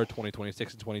 2024,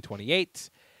 2026, and 2028.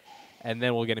 And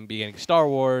then we'll be getting Star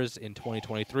Wars in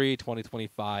 2023,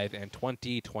 2025, and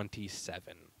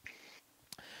 2027.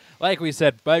 Like we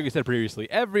said previously,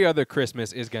 every other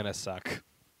Christmas is going to suck.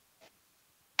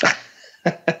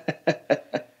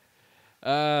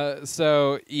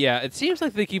 So, yeah, it seems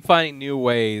like they keep finding new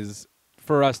ways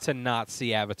for us to not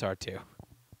see Avatar 2.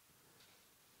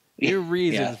 New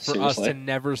reasons for us to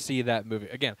never see that movie.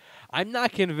 Again, I'm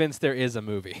not convinced there is a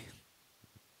movie.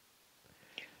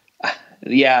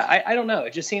 Yeah, I don't know.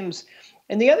 It just seems.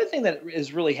 And the other thing that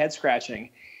is really head scratching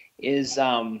is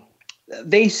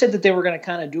they said that they were going to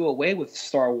kind of do away with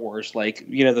Star Wars, like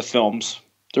the films,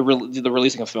 the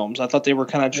releasing of films. I thought they were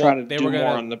kind of trying to do more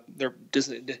on their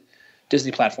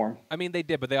Disney platform. I mean, they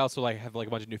did, but they also have a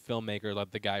bunch of new filmmakers. Like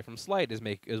the guy from Slight is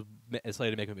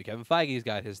slated to make a movie. Kevin Feige's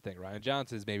got his thing. Ryan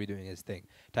Johnson's maybe doing his thing.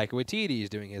 Taika Waititi is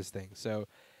doing his thing. So,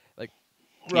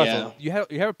 Russell, you have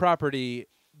a property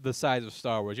the size of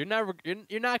Star Wars. You're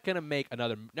not gonna make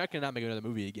another. Not gonna not make another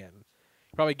movie again.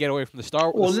 Probably get away from the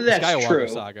Skywalker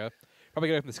saga. Probably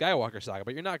get away from the Skywalker saga,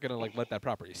 but you're not gonna let that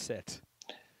property sit.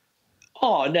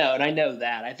 Oh no, and I know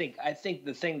that. I think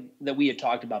the thing that we had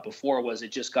talked about before was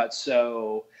it just got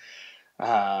so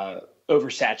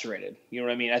oversaturated. You know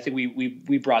what I mean? I think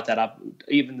we brought that up.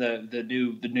 Even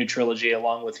the new trilogy,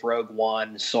 along with Rogue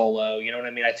One, Solo. You know what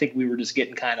I mean? I think we were just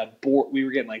getting kind of bored. We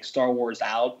were getting like Star Wars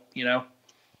out.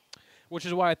 Which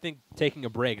is why I think taking a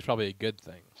break is probably a good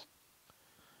thing.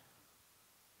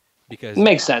 Because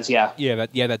makes sense. Yeah.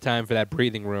 Yeah, that time for that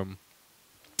breathing room.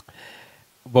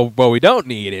 But what we don't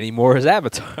need anymore is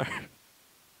Avatar.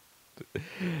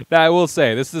 Now, I will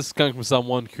say, this is coming from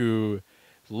someone who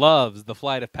loves the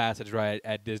Flight of Passage ride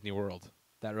at Disney World.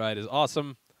 That ride is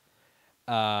awesome.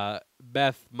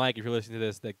 Beth, Mike, if you're listening to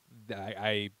this,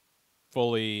 I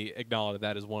fully acknowledge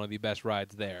that is one of the best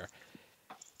rides there.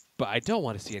 But I don't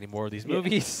want to see any more of these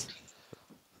movies.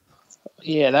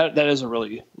 Yeah, that is a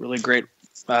really, really great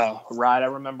ride. I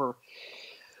remember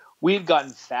we've gotten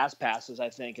fast passes, I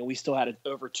think, and we still had an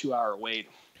over 2-hour wait.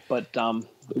 But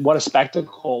what a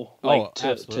spectacle!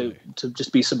 To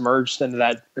just be submerged into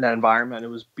that environment. It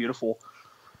was beautiful.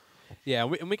 Yeah,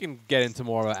 and we can get into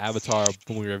more of Avatar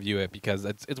when we review it because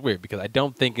it's weird because I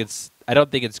don't think it's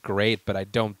great, but I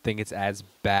don't think it's as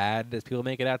bad as people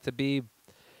make it out to be.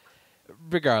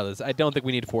 Regardless, I don't think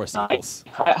we need 4 sequels.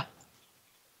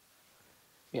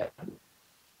 Yeah,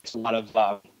 it's a lot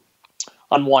of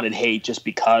unwanted hate just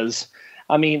because.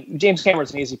 I mean, James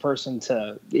Cameron's an easy person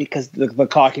because the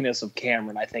cockiness of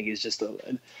Cameron, I think, is just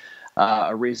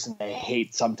a reason to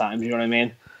hate sometimes. You know what I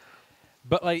mean?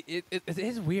 But like, it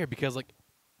is weird because like,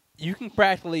 you can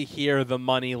practically hear the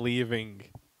money leaving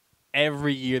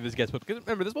every year this gets put. Because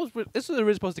remember, this was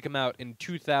originally supposed to come out in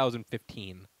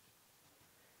 2015.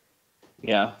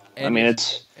 Yeah, And I mean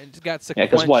it's got sequentially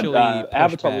because what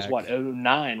Avatar back. was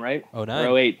 09, right? 09.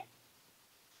 Or 08.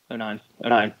 09,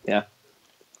 yeah.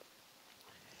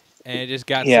 And it just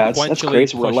got sequentially that's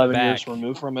crazy. We're pushed 11 back. years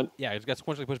removed from it. Yeah, it's got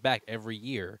sequentially pushed back every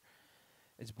year.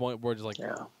 It's a point where it's like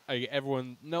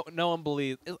everyone, no one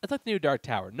believes. It's like the new Dark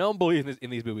Tower. No one believes in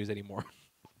these movies anymore.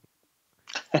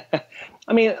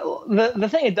 I mean, the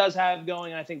thing it does have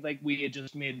going, I think, like we had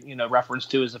just made reference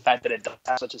to, is the fact that it does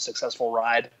have such a successful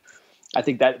ride. I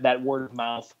think that word of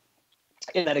mouth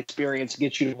in that experience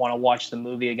gets you to want to watch the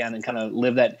movie again and kind of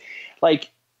live that. Like,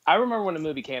 I remember when the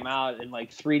movie came out and like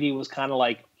 3D was kind of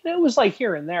like, it was like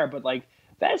here and there, but like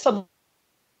that's something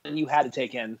you had to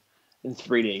take in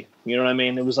 3D. You know what I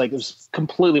mean? It was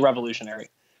completely revolutionary.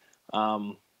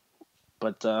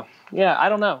 But yeah, I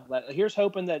don't know. Here's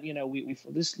hoping that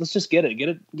let's just get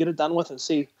it done with and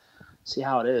see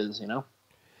how it is.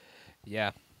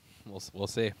 Yeah, we'll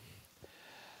see.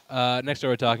 Next,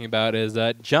 we're talking about is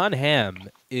Jon Hamm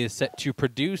is set to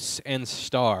produce and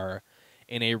star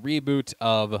in a reboot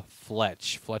of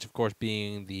Fletch. Fletch, of course,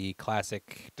 being the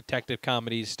classic detective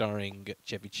comedy starring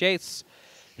Chevy Chase.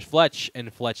 There's Fletch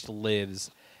and Fletch Lives.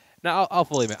 Now, I'll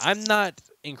fully admit, I'm not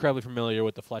incredibly familiar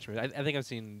with the Fletch movie. I think I've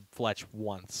seen Fletch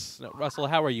once. Now, Russell,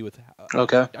 how are you with?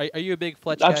 Okay. Are you a big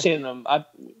Fletch guy? I've seen them.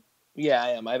 Yeah,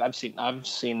 I am. I've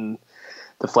seen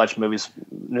the Fletch movies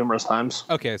numerous times.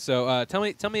 Okay, so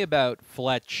tell me about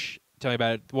Fletch. Tell me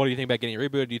about what do you think about getting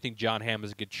it rebooted? Do you think Jon Hamm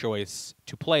is a good choice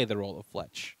to play the role of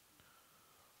Fletch?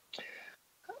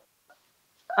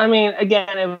 I mean,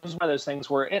 again, it was one of those things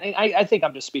where, and I think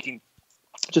I'm just speaking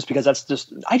just because that's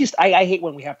just I hate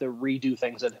when we have to redo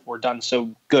things that were done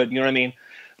so good. You know what I mean?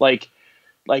 Like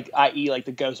i.e. like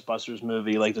the Ghostbusters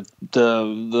movie, like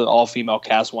the all female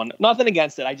cast one. Nothing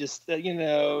against it. I just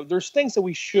there's things that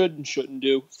we should and shouldn't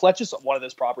do. Fletch is one of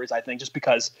those properties, I think, just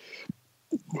because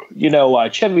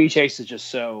Chevy Chase is just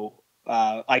so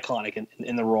iconic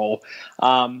in the role,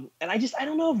 and I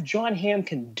don't know if Jon Hamm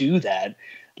can do that,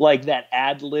 like that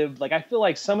ad lib. Like I feel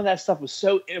like some of that stuff was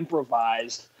so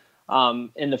improvised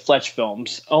in the Fletch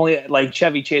films. Only like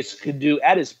Chevy Chase could do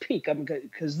at his peak. I mean,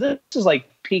 because this is like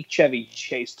peak Chevy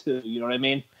Chase too. You know what I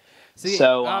mean? See,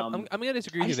 so I'm going to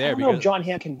disagree with you there. I don't know if Jon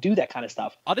Hamm can do that kind of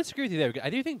stuff. I'll disagree with you there because I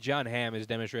do think Jon Hamm has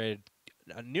demonstrated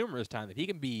numerous times that he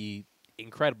can be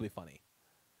incredibly funny.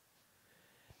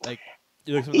 Like,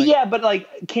 yeah, but like,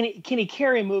 can he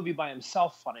carry a movie by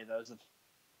himself? Funny though,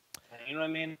 you know what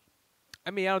I mean?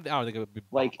 I mean, I don't think it would be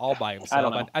like all by himself. I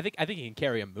don't know. I think he can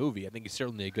carry a movie. I think he's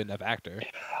certainly a good enough actor.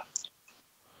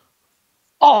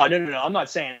 Oh no! I'm not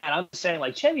saying that. I'm saying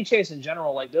like Chevy Chase in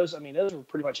general. Like those. I mean, those were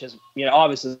pretty much his.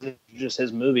 Obviously just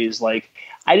his movies. Like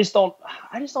I just don't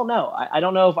know. I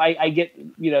don't know if I get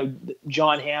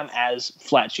Jon Hamm as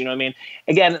Fletch. You know what I mean?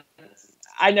 Again,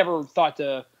 I never thought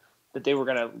that they were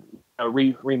gonna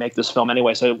remake this film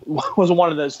anyway. So it was one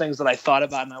of those things that I thought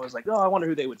about, and I was like, oh, I wonder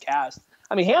who they would cast.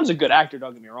 I mean, Hamm's a good actor.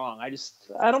 Don't get me wrong. I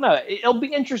don't know. It'll be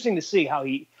interesting to see how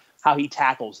he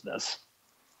tackles this.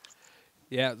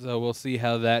 Yeah, so we'll see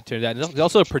how that turns out. He's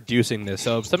also producing this,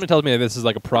 so something tells me that this is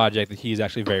like a project that he's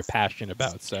actually very passionate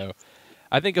about. So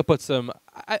I think he'll put some.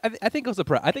 I think he'll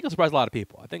surprise. I think he'll surprise a lot of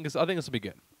people. I think this will be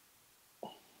good.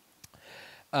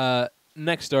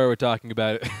 Next story we're talking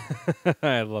about.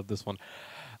 I love this one.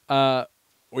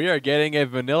 We are getting a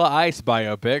Vanilla Ice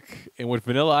biopic in which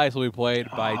Vanilla Ice will be played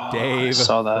by Dave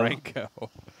Franco.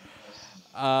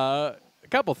 A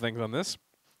couple things on this.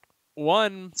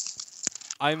 One,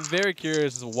 I'm very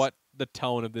curious as to what the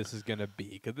tone of this is going to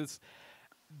be, because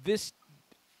this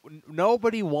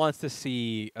nobody wants to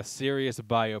see a serious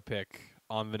biopic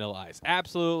on Vanilla Ice.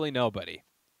 Absolutely nobody.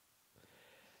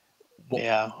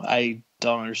 Yeah, I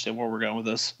don't understand where we're going with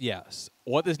this. Yes,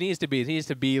 what this needs to be, it needs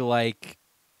to be like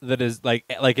that is like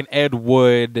an Ed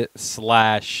Wood /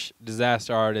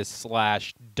 disaster artist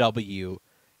 / W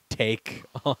take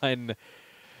on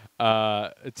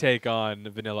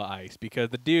Vanilla Ice, because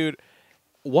the dude.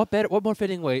 What more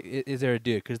fitting way is there to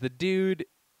do? Because the dude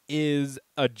is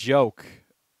a joke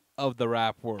of the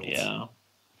rap world. Yeah.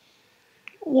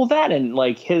 Well, that and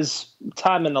like his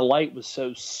time in the light was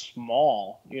so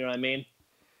small. You know what I mean?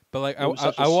 But like It was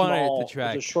such I a wanted to small, it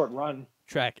was a short run.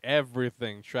 track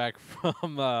everything. Track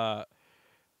from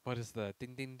what is the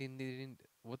ding ding ding ding ding?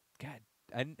 What God?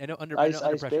 I know under Ice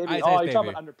pressure. Baby. Ice Oh, Ice you're talking Baby.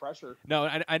 about Under Pressure. No,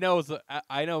 I know it was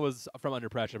I know it was from Under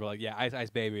Pressure, but like yeah, Ice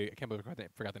Baby. I can't believe I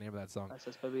forgot the name of that song. Ice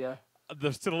Baby, yeah.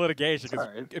 There's still litigation It's because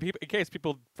all right. in case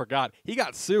people forgot, he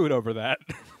got sued over that.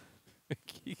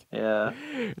 Yeah.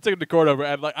 It took him to court over,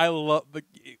 and like I love the.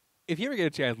 If you ever get a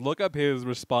chance, look up his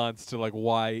response to like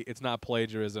why it's not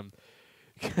plagiarism.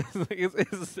 Like,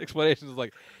 his explanation is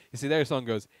like, you see, their song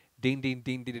goes ding ding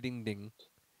ding ding ding ding.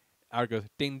 Ours goes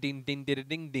ding ding ding ding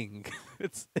ding ding.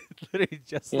 It's literally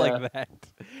just Yeah. like that.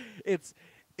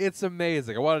 It's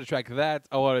amazing. I wanted to track that.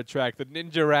 I wanted to track the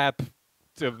ninja rap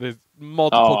to the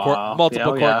multiple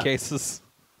court cases.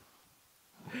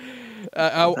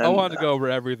 I wanted to go over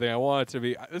everything. I want it to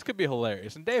be. This could be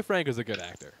hilarious. And Dave Franco's a good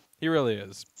actor. He really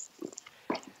is.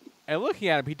 And looking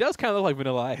at him, he does kind of look like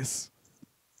Vanilla Ice.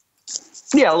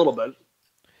 Yeah, a little bit.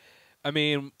 I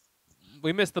mean,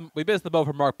 we missed the boat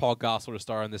for Mark Paul Gosselaar to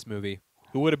star in this movie,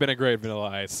 who would have been a great Vanilla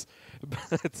Ice.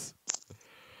 But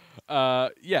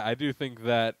yeah, I do think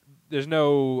that there's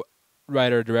no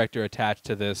writer or director attached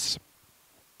to this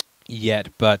yet.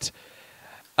 But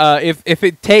if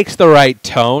it takes the right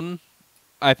tone,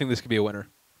 I think this could be a winner.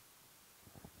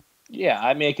 Yeah,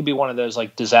 I mean, it could be one of those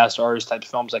like disaster artist type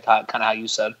films, like kind of how you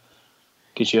said,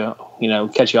 catch you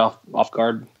off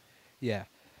guard. Yeah.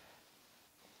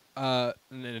 And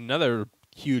another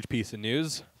huge piece of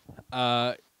news: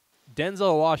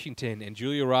 Denzel Washington and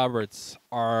Julia Roberts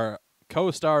are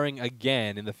co-starring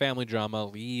again in the family drama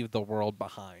 "Leave the World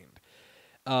Behind."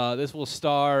 This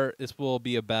will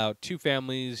be about two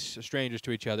families, strangers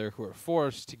to each other, who are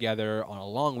forced together on a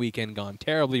long weekend gone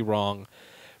terribly wrong.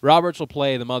 Roberts will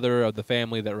play the mother of the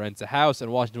family that rents a house,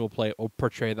 and Washington will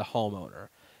portray the homeowner.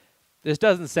 This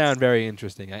doesn't sound very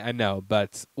interesting, I know,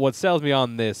 but what sells me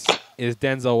on this is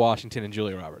Denzel Washington and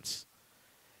Julia Roberts.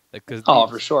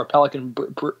 For sure, Pelican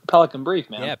Brief,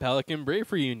 man. Yeah, Pelican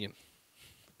Brief reunion.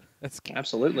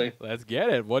 Absolutely. Let's get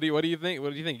it. What do you think?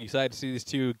 What do you think? You excited to see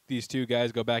these two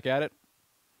guys go back at it?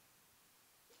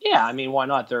 Yeah, I mean, why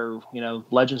not? They're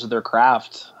legends of their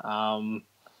craft. Always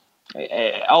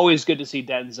good to see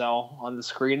Denzel on the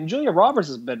screen. And Julia Roberts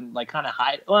has been like kind of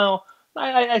hiding. Well,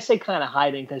 I say kind of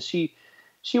hiding because she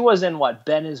was in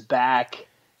Ben is Back.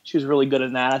 She was really good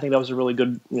in that. I think that was a really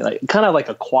good, kind of like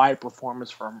a quiet performance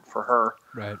for her.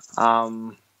 Right.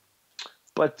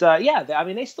 But yeah, I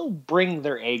mean, they still bring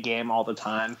their A game all the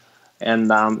time, and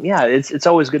yeah, it's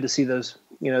always good to see those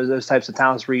those types of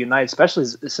talents reunite, especially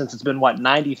since it's been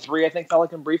 93. I think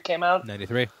Pelican Brief came out.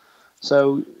 93.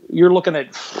 So you're looking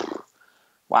at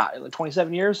like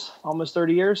 27 years, almost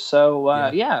 30 years. So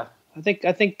yeah, I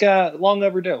think long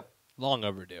overdue. Long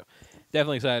overdue.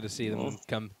 Definitely excited to see them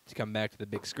come back to the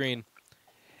big screen.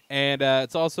 And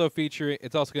it's also going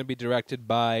to be directed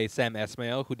by Sam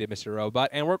Esmail, who did Mr. Robot,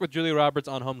 and work with Julia Roberts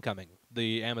on Homecoming,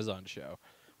 the Amazon show,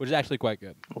 which is actually quite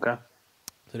good. Okay.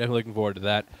 So definitely looking forward to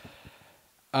that.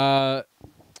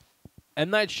 M.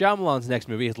 Night Shyamalan's next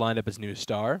movie has lined up his new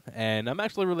star, and I'm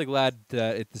actually really glad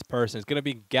this person is going to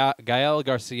be Gael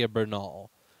Garcia Bernal,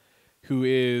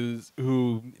 who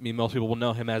most people will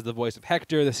know him as the voice of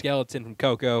Hector, the skeleton from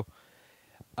Coco.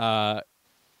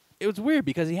 It was weird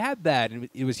because he had that, and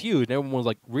it was huge, and everyone was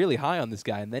like really high on this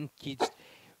guy, and then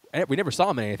we never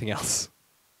saw him in anything else.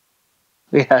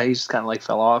 Yeah, he just kind of like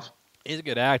fell off. He's a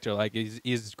good actor. Like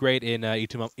he's great in Y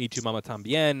Tu Mama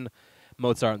Tambien,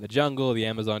 Mozart in the Jungle, the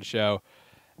Amazon show.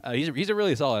 He's a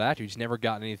really solid actor. He's never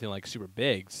gotten anything like super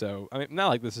big. So I mean, not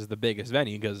like this is the biggest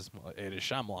venue because it is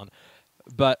Shyamalan.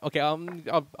 But okay, I'll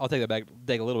take that back,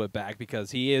 take a little bit back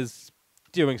because he is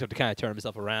doing stuff to kind of turn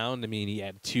himself around. I mean, he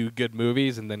had 2 good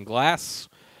movies and then Glass,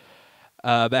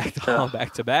 back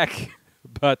to back.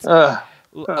 But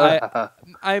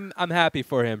I'm happy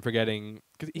for him for getting,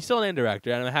 because he's still an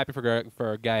director, and I'm happy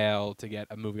for Gael to get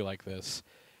a movie like this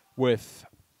with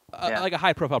like a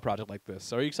high profile project like this.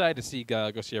 So are you excited to see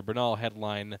Garcia Bernal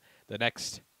headline the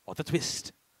next What the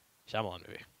Twist Shyamalan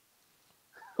movie?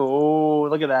 Oh,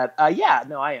 look at that. Yeah,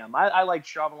 no, I am. I like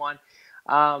Shyamalan.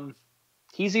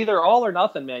 He's either all or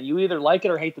nothing, man. You either like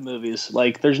it or hate the movies.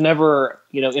 Like, there's never,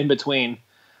 in between.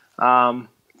 I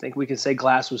think we can say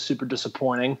Glass was super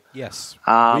disappointing. Yes,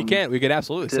 we can. We could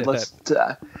absolutely say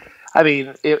that. I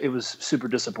mean, it was super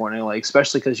disappointing, like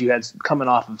especially because you had coming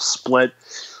off of Split,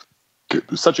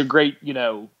 such a great,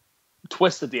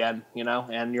 twist at the end,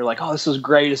 and you're like, oh, this is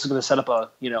great. This is going to set up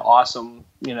a, awesome,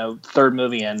 third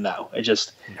movie, and no, it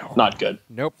just not good.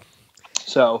 Nope.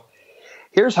 So,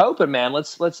 here's hoping, man.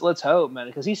 Let's hope, man,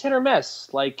 because he's hit or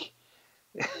miss. Like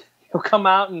he'll come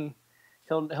out and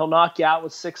he'll knock you out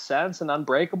with Sixth Sense and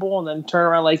Unbreakable, and then turn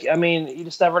around. Like, I mean, you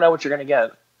just never know what you're gonna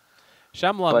get.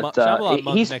 Shyamalan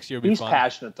month next year will be fun. He's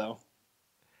passionate though.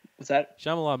 What's that?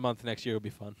 Shyamalan month next year will be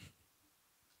fun.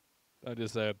 I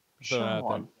just throw that out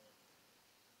there.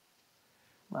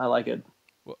 I like it.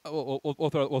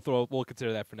 We'll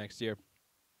consider that for next year.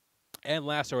 And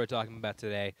last story we're talking about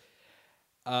today,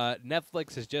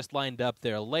 Netflix has just lined up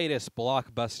their latest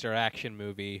blockbuster action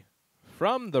movie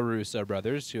from the Russo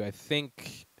brothers, who I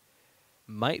think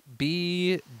might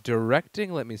be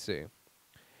directing. Let me see.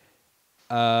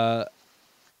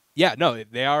 Yeah, no,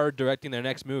 they are directing their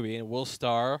next movie, and will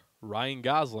star Ryan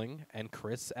Gosling and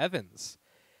Chris Evans.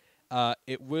 The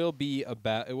movie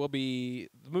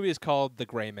is called The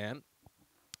Gray Man,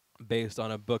 based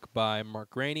on a book by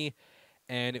Mark Rainey,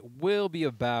 and it will be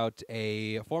about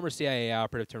a former CIA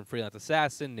operative turned freelance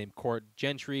assassin named Court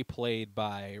Gentry, played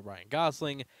by Ryan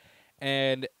Gosling,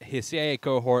 and his CIA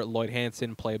cohort, Lloyd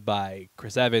Hansen, played by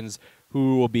Chris Evans,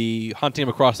 who will be hunting him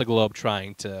across the globe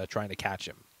trying to catch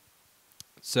him.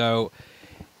 So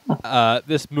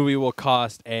this movie will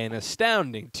cost an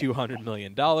astounding $200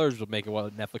 million, which will make it one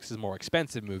of Netflix's more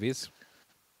expensive movies.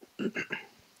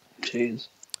 Jeez.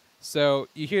 So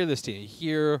you hear this team. You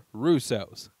hear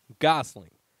Russos,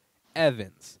 Gosling,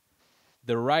 Evans,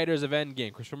 the writers of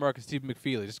Endgame, Christopher Mark and Stephen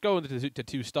McFeely. Just go into to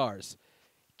 2 stars.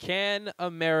 Can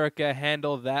America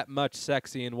handle that much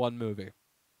sexy in one movie?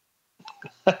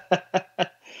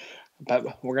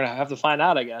 But we're gonna have to find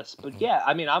out, I guess. But yeah,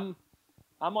 I mean, I'm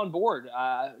on board.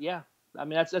 Yeah, I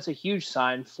mean that's a huge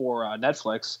sign for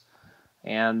Netflix,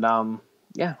 and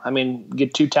yeah, I mean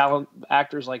get 2 talent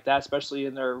actors like that, especially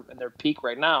in their peak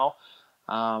right now,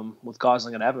 with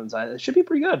Gosling and Evans. It should be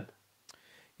pretty good.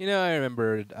 You know, I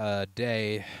remember a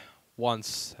day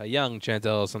once a young Chantel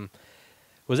Ellison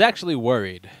was actually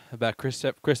worried about Chris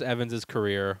Evans'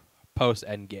 career post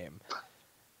Endgame.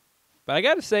 But I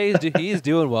gotta say, he's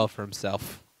doing well for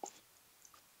himself.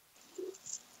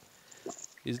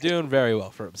 He's doing very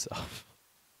well for himself.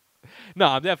 No,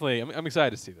 I'm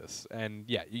excited to see this. And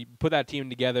yeah, you put that team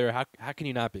together, how can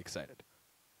you not be excited?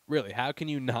 Really, how can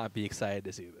you not be excited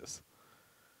to see this?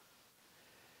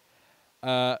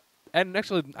 And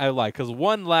actually, I like, because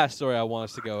one last story I want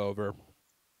us to go over,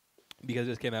 because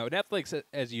this came out. Netflix,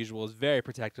 as usual, is very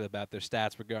protective about their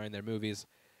stats regarding their movies.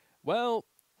 Well,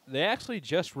 they actually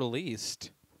just released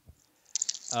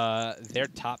their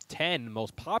top 10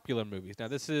 most popular movies. Now,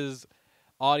 this is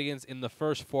audience in the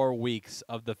first 4 weeks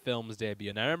of the film's debut.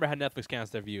 And I remember how Netflix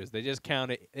counts their views. They just count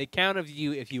it. They count a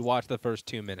view if you watch the first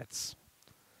 2 minutes.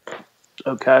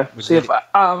 Okay. Which is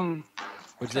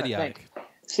idiotic.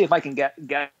 See if I can guess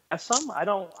some. I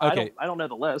don't know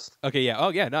the list. Okay. Yeah. Oh,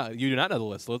 yeah. No, you do not know the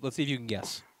list. Let's see if you can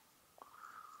guess.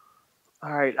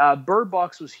 All right. Bird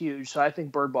Box was huge, so I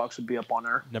think Bird Box would be up on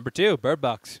there. Number 2, Bird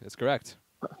Box. That's correct.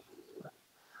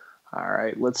 All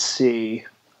right. Let's see.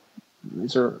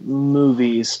 These are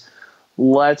movies.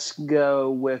 Let's go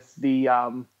with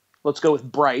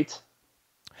Bright.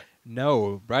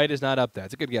 No, Bright is not up there.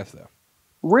 It's a good guess though.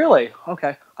 Really?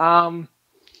 Okay. I'm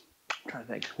trying to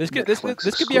think. This could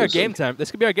be our game time.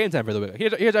 This could be our game time for the week.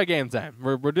 Here's our game time.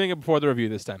 We're doing it before the review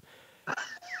this time.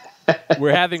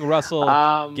 We're having Russell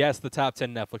guess the top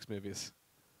 10 Netflix movies.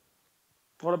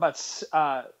 What about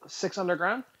Six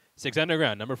Underground? Six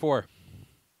Underground, number 4.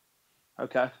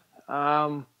 Okay.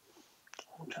 I'm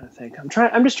trying to think. I'm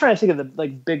just trying to think of the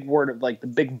big word of the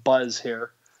big buzz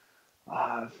here.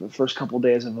 The first couple of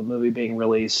days of a movie being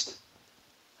released.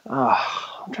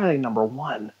 I'm trying to think number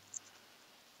 1.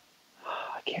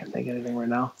 I can't think of anything right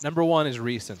now. Number 1 is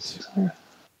recent.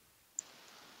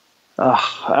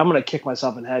 I'm gonna kick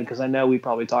myself in the head because I know we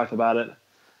probably talked about it.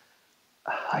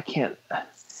 I can't.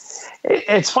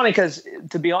 It's funny because,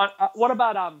 to be honest, what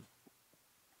about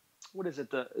what is it?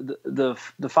 The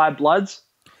Five Bloods?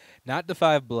 Not the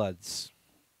Five Bloods.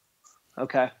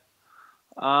 Okay.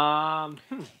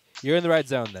 You're in the right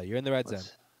zone, though. You're in the right zone.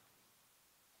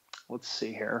 Let's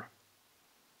see here.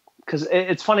 Because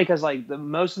it's funny because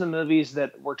most of the movies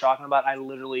that we're talking about, I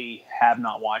literally have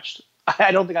not watched.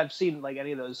 I don't think I've seen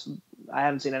any of those. I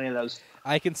haven't seen any of those.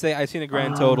 I can say I've seen a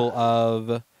grand total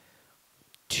of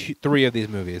 3 of these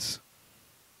movies.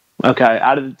 Okay,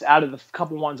 out of the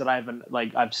couple ones that I haven't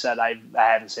I've said I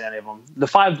haven't seen any of them. The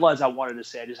Five Bloods I wanted to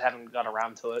see, I just haven't got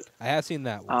around to it. I have seen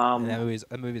that one. And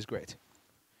that movie's great.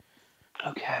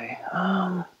 Okay,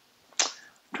 I'm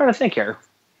trying to think here.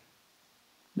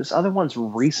 This other one's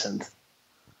recent.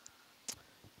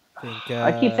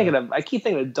 I keep thinking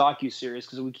of docuseries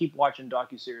because we keep watching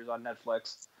docuseries on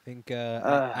Netflix. Think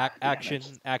Damn it.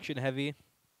 action heavy.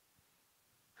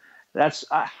 That's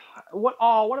what.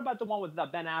 Oh, what about the one with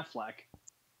Ben Affleck?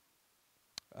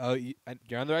 Oh,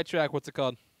 you're on the right track. What's it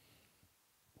called?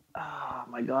 Oh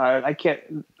my god, I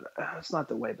can't. It's not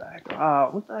the way back.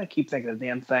 What did I keep thinking of the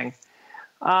damn thing?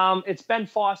 It's Ben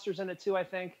Foster's in it too, I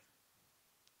think.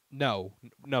 No,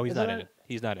 he's Isn't not in it? it.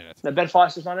 He's not in it. No, Ben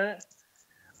Foster's not in it.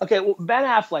 Okay, well, Ben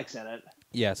Affleck's in it.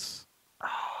 Yes.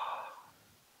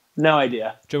 No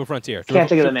idea. Triple Frontier. Can't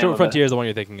think of the name Triple of Frontier it. is the one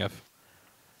you're thinking of.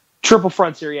 Triple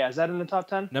Frontier, yeah. Is that in the top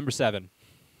 10? Number 7.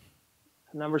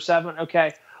 Number 7.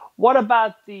 Okay. What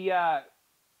about the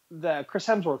Chris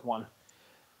Hemsworth one?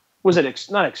 Was it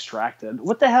not Extracted?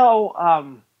 What the hell?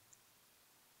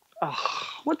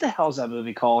 What the hell is that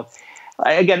movie called?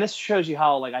 Again, this shows you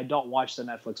how I don't watch the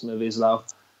Netflix movies though.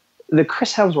 The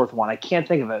Chris Hemsworth one, I can't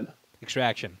think of it.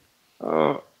 Extraction.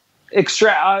 I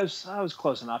was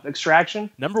close enough. Extraction.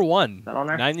 Number 1. That on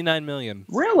there? 99 million.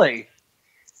 Really?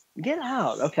 Get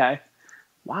out. Okay.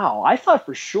 Wow. I thought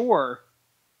for sure.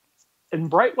 And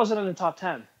Bright wasn't in the top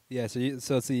 10. Yeah. So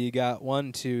you got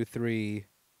 1, 2, 3,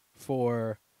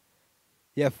 4.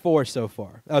 Yeah, 4 so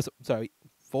far. Oh, sorry,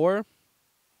 4.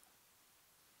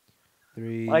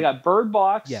 3. I got Bird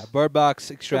Box. Yeah, Bird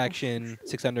Box, Extraction,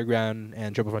 Six Underground,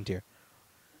 and Triple Frontier.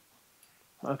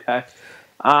 Okay.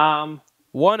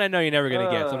 One I know you're never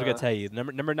gonna get, so I'm gonna tell you.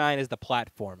 Number 9 is The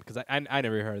Platform, because I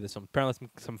never heard of this one. Apparently,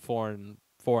 some foreign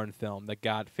film that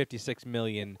got 56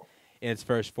 million in its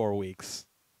first 4 weeks.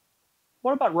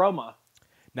 What about Roma?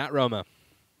 Not Roma.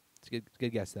 It's a good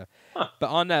guess though. Huh. But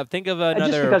on that, think of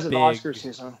another Just because big. of the Oscar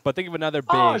season. But think of another big.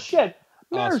 Oh shit!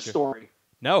 Marriage Oscar. Story.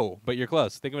 No, but you're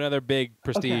close. Think of another big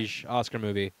prestige Oscar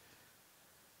movie.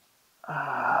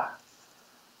 From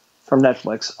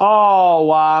Netflix. Oh,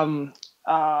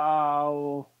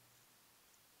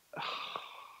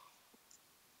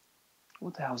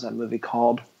 what the hell is that movie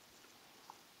called?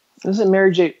 Is it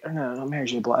Mary J? No, not Mary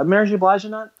J. Blige. Mary J. Blige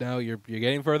in that? No, you're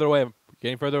getting further away.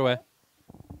 Getting further away.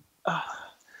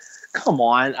 Come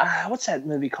on. What's that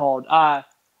movie called?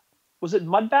 Was it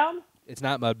Mudbound? It's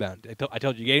not Mudbound. I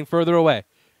told you, getting further away.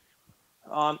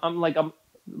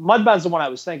 Mudbound's the one I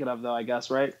was thinking of, though. I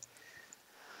guess, right?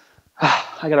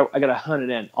 I gotta hunt it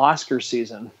in. Oscar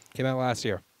season. Came out last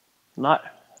year. Not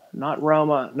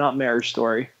Roma. Not Marriage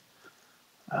Story.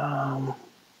 What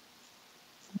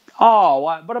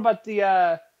about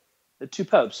the Two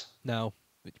Popes? No.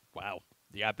 Wow.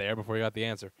 You got there before you got the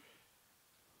answer.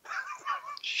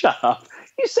 Shut up!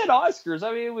 You said Oscars.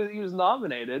 I mean, he was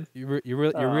nominated. You're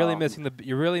really missing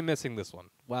you're really missing this one.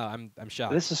 Wow, I'm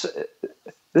shocked. This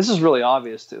is really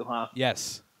obvious too, huh?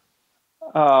 Yes.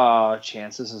 Oh,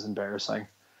 Chance, this is embarrassing.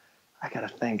 I gotta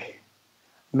think.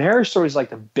 Marriage Story is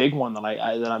like the big one that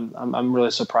I'm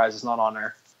really surprised it's not on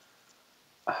there.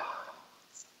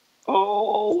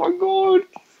 Oh my god,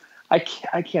 I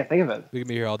can't think of it. We can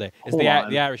be here all day. It's Hold the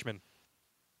on. Irishman.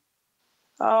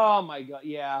 Oh my god,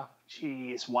 yeah.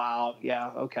 Jeez, wow,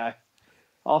 yeah, okay.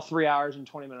 All 3 hours and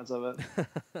 20 minutes of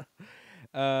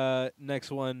it.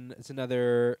 Next one is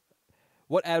another.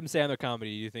 What Adam Sandler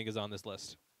comedy do you think is on this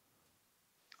list?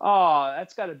 Oh,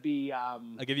 that's got to be. I'll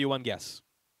give you one guess.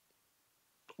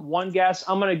 One guess.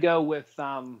 I'm gonna go with.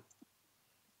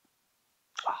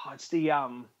 It's the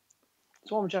one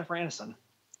with Jennifer Aniston.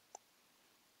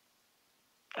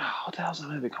 Oh, what the hell's that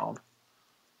movie called?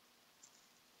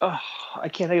 Oh, I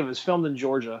can't think of it. It's filmed in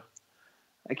Georgia.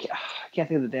 I can't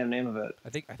think of the damn name of it.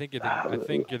 I think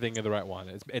you're thinking of the right one.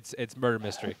 It's Murder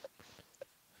Mystery.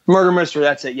 Murder Mystery.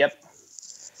 That's it. Yep.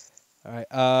 All right.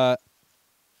 All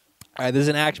right. There's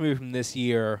an action movie from this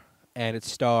year, and it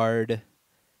starred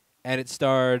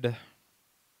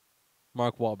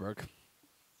Mark Wahlberg.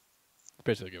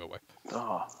 Basically a giveaway.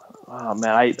 Oh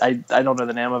man, I don't know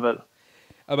the name of it.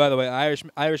 Oh, by the way,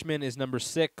 Irishman is number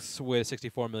 6 with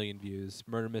 64 million views.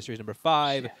 Murder Mystery is number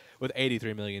 5 with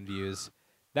 83 million views.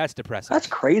 That's depressing. That's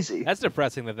crazy. That's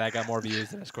depressing that got more views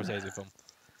than a Scorsese film.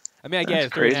 I mean, I get That's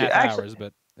it, 3.5 crazy. Actually, hours,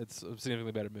 but it's a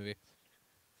significantly better movie.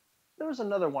 There was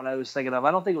another one I was thinking of.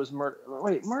 I don't think it was Murder.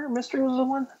 Wait, Murder Mystery was the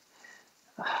one?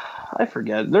 I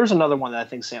forget. There's another one that I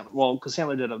think because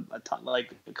Sandler did a ton,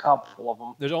 like a couple of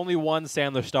them. There's only one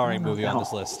Sandler starring movie on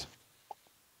this list.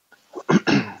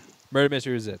 Murder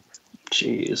Mystery is it.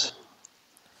 Jeez.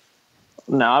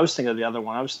 No, I was thinking of the other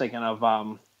one. I was thinking of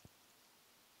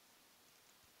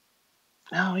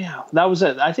Oh yeah, that was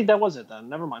it. I think that was it then.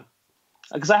 Never mind.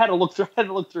 Because I had to look through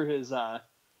his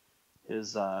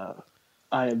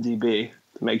IMDb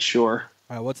to make sure.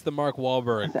 All right, what's the Mark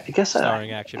Wahlberg I guess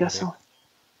starring action movie? so.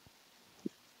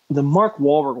 The Mark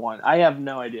Wahlberg one. I have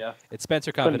no idea. It's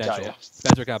Spencer Couldn't tell Confidential. you.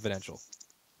 Spencer Confidential.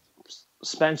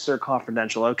 Spencer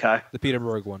Confidential. Okay. The Peter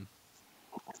Berg one.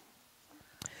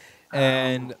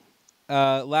 And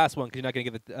last one, because you're not going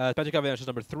to get the Spencer Confidential is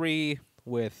number 3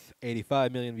 with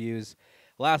 85 million views.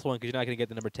 Last one, because you're not going to get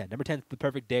the number 10. Number 10 is The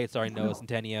Perfect Day, starring Noah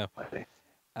Centineo.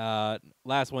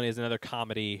 Last one is another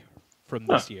comedy from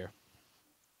this year.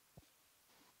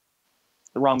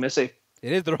 The Wrong Missy.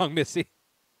 It is The Wrong Missy.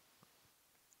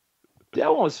 That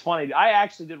one was funny. I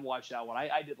actually did watch that one.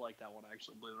 I did like that one,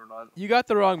 actually, believe it or not. You got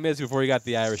The Wrong Missy before you got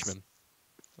The Irishman.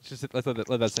 Let's let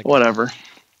that sink in. Whatever.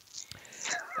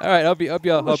 All right, hope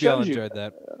y'all enjoyed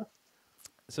that.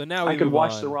 So now I could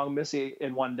watch The Wrong Missy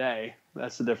in one day.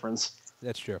 That's the difference.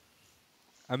 That's true.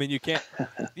 I mean, you can't.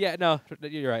 Yeah, no,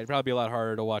 you're right. It'd probably be a lot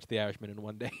harder to watch The Irishman in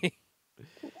one day.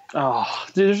 Oh,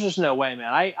 dude, there's just no way,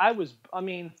 man. I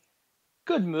mean,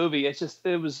 good movie. It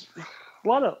was a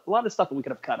lot of stuff that we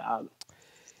could have cut out.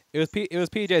 It was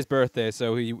PJ's birthday,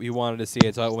 so he wanted to see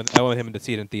it. So I wanted him to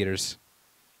see it in theaters.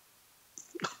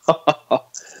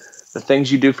 The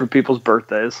things you do for people's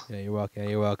birthdays. Yeah, you're welcome.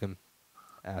 You're welcome,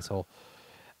 asshole.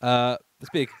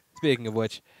 Speaking of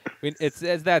which, it's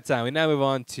that time. We now move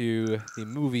on to the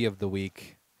movie of the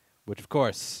week, which of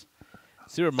course,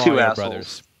 Super Mario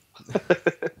Brothers.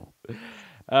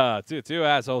 Two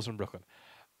assholes from Brooklyn.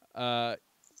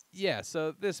 Yeah.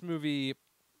 So this movie,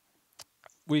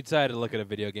 we decided to look at a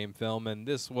video game film, and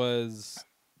this was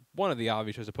one of the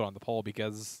obvious choices to put on the poll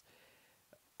because,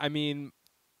 I mean,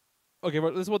 okay,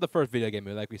 well, this was the first video game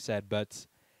movie, like we said, but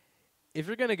if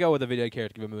you're gonna go with a video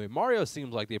character movie, Mario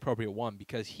seems like the appropriate one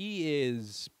because he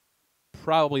is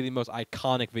probably the most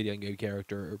iconic video game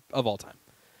character of all time.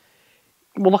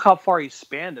 Well, look how far he's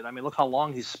spanned it. I mean, look how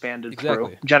long he's spanned it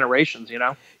through generations, you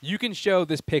know? You can show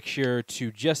this picture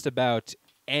to just about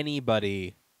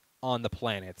anybody on the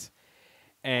planet,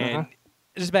 and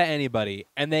just about anybody,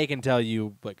 and they can tell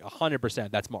you, like,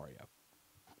 100% that's Mario.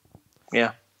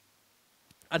 Yeah.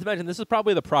 Not to mention, this is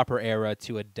probably the proper era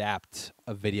to adapt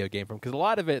a video game from, because a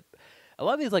lot of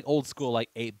these, like, old school, like,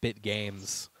 8-bit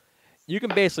games, you can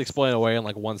basically explain away in,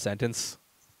 like, one sentence.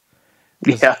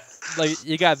 Yeah. Like,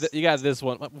 you got this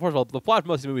one. First of all, the plot of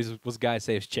most of the movies was guy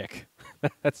saves chick.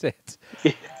 That's it.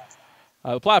 Yeah.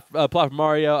 Plot for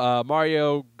Mario.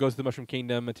 Mario goes to the Mushroom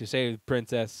Kingdom to save the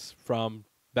princess from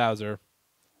Bowser,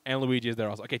 and Luigi is there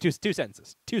also. Okay, two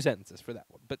sentences for that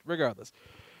one. But regardless,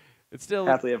 it's still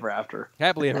happily ever after.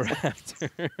 Happily ever after.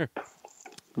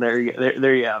 There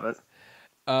you have it.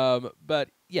 But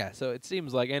yeah, so it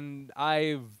seems like, and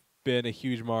I've been a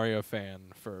huge Mario fan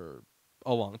for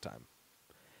a long time.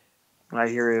 I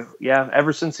hear you. Yeah,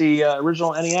 ever since the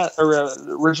original NES or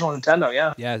original Nintendo.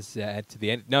 Yeah. Yes, to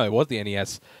the end. No, it was the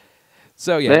NES.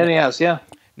 So yeah, the NES. Yeah.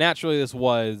 Naturally, this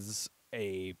was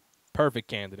a perfect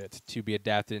candidate to be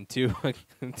adapted into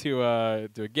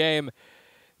a game,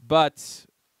 but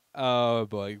oh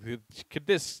boy, could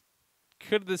this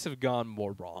have gone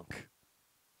more wrong?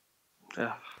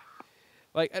 Yeah.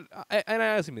 Like, and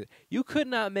I honestly mean, you could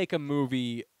not make a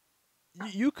movie.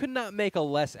 You could not make a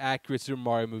less accurate Super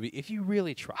Mario movie if you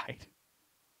really tried.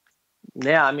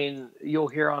 Yeah, I mean, you'll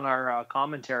hear on our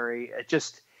commentary,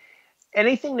 just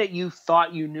anything that you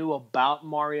thought you knew about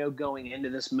Mario going into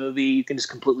this movie, you can just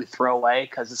completely throw away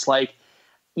because it's like,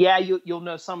 yeah, you'll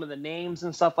know some of the names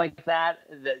and stuff like that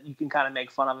you can kind of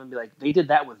make fun of and be like, they did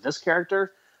that with this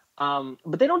character.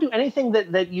 But they don't do anything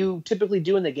that you typically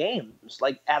do in the games,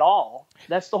 like, at all.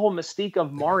 That's the whole mystique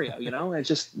of Mario, you know? It's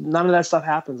just none of that stuff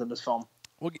happens in this film.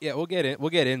 We'll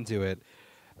get into it.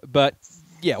 But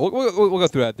yeah, we'll go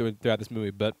throughout this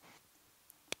movie. But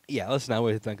yeah, let's not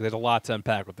wait because there's a lot to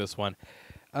unpack with this one.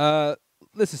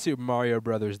 This is Super Mario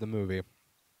Brothers, the movie.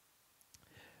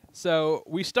 So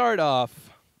we start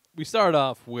off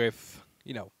with,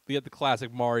 you know, the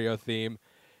classic Mario theme.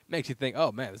 Makes you think,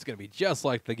 oh man, this is gonna be just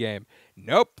like the game.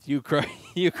 Nope, you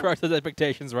crush those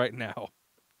expectations right now.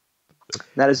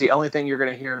 That is the only thing you're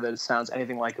gonna hear that sounds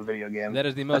anything like a video game. That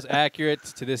is the most accurate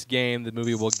to this game the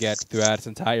movie will get throughout its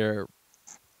entire,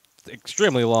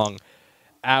 extremely long,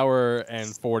 hour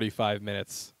and 45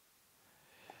 minutes.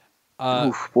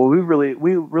 Oof, well, we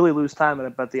really lose time at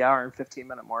about the hour and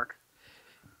 15-minute mark.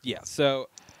 Yeah, so.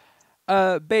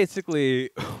 Basically,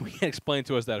 we explained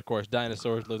to us that, of course,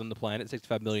 dinosaurs lived on the planet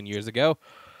 65 million years ago.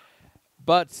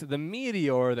 But the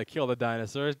meteor that killed the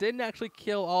dinosaurs didn't actually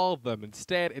kill all of them.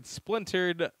 Instead, it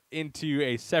splintered into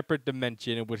a separate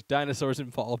dimension in which dinosaurs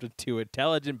evolved into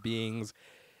intelligent beings.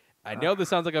 I know this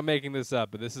sounds like I'm making this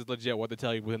up, but this is legit what they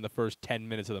tell you within the first 10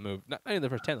 minutes of the movie. Not even the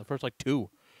first 10, the first, like, 2.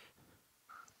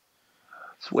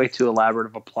 It's way too elaborate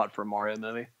of a plot for a Mario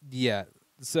movie. Yeah.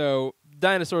 So,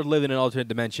 dinosaurs lived in an alternate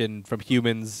dimension from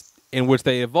humans in which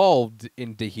they evolved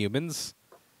into humans.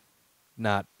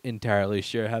 Not entirely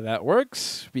sure how that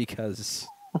works because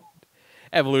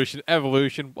evolution.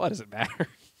 What does it matter?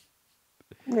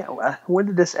 Yeah. When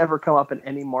did this ever come up in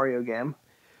any Mario game?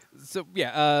 So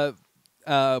yeah,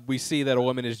 we see that a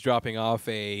woman is dropping off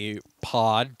a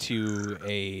pod to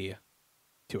a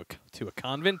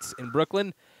convent in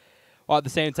Brooklyn, while at the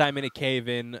same time in a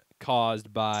cave-in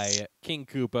caused by King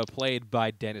Koopa, played by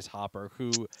Dennis Hopper,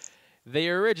 who they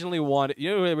originally wanted.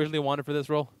 You know who they originally wanted for this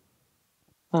role?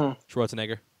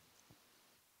 Schwarzenegger.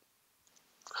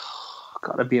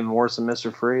 Gotta be even worse than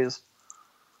Mr. Freeze.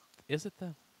 Is it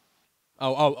though?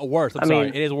 Oh, worse. I'm sorry.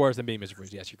 It is worse than being Mr.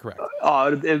 Freeze. Yes, you're correct.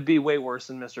 Oh, it'd be way worse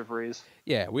than Mr. Freeze.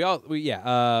 Yeah, we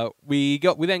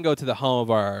then go to the home of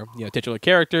our titular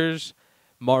characters,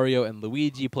 Mario and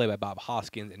Luigi, played by Bob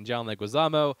Hoskins and John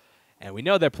Leguizamo, and we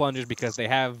know they're plungers because they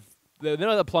know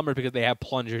they're plumbers because they have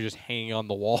plungers just hanging on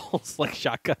the walls like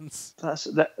shotguns.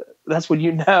 That's when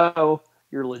you know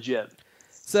you're legit.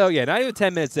 So yeah, not even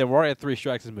 10 minutes in, we're already at 3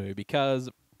 strikes in the movie because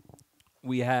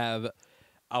we have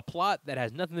a plot that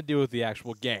has nothing to do with the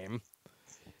actual game.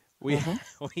 We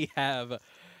have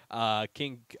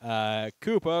King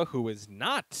Koopa, who is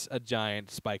not a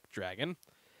giant spiked dragon,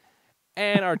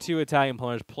 and our 2 Italian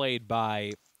plumbers played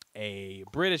by a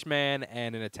British man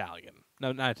and an Italian.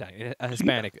 No, not Italian, an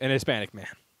Hispanic man.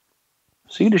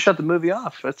 So you just shut the movie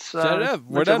off. That's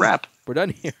we're done. A wrap. We're done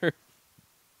here.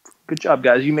 Good job,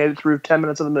 guys. You made it through 10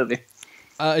 minutes of the movie.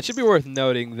 It should be worth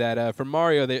noting that for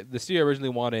Mario, the studio originally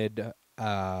wanted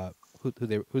who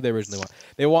they originally wanted.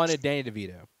 They wanted Danny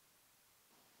DeVito.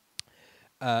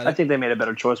 I think they made a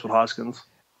better choice with Hoskins.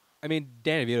 I mean,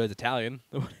 Danny DeVito is Italian.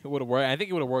 It would have worked. I think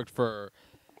it would have worked for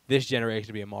this generation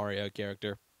to be a Mario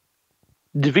character.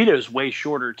 DeVito's way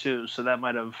shorter too, so that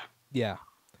might have. Yeah.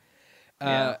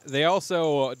 They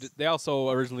also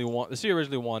originally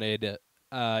wanted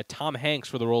Tom Hanks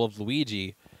for the role of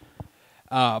Luigi.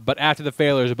 But after the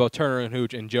failures of both Turner and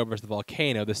Hooch and Joe vs. the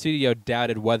Volcano, the studio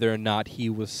doubted whether or not he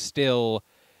was still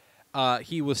a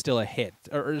hit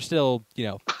or still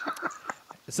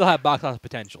still had box office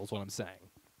potential. Is what I'm saying.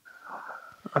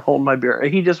 I hold my beer.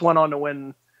 He just went on to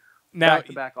win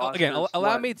back-to-back Oscars. Again,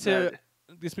 allow me to.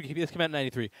 This came out in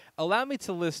 '93. Allow me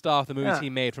to list off the movies he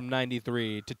made from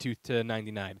 '93 to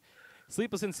 '99: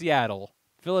 Sleepless in Seattle,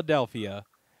 Philadelphia,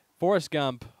 Forrest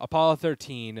Gump, Apollo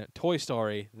 13, Toy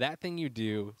Story, That Thing You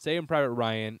Do, Saving Private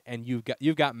Ryan, and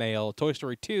You've Got Mail, Toy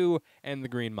Story 2, and The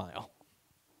Green Mile.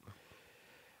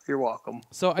 You're welcome.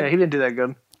 So he didn't do that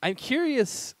good. I'm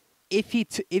curious if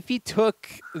he took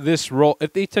this role.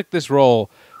 If they took this role,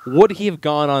 would he have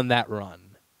gone on that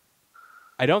run?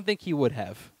 I don't think he would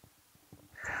have.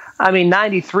 I mean,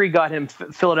 '93 got him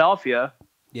Philadelphia.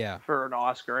 Yeah. For an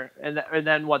Oscar, and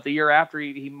then what? The year after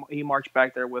he marched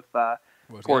back there with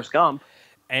Forrest Gump,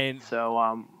 and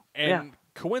so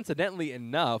coincidentally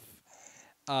enough,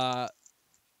 John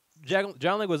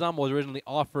Leguizamo was originally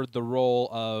offered the role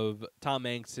of Tom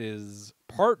Hanks's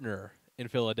partner in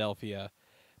Philadelphia,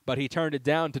 but he turned it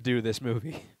down to do this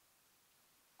movie.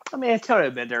 I mean, Antonio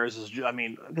Banderas is. I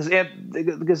mean,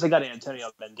 because they got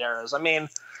Antonio Banderas. I mean.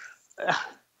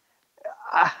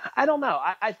 I don't know.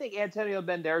 I think Antonio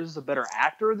Banderas is a better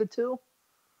actor of the two.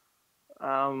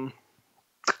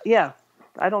 Yeah,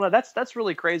 I don't know. That's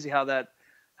really crazy how that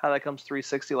comes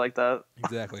 360 like that.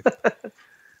 Exactly. But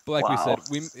like we said,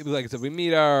 we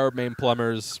meet our main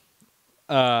plumbers,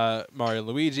 Mario and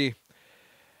Luigi.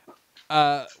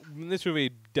 This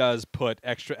movie does put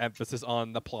extra emphasis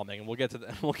on the plumbing, and we'll get to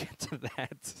that.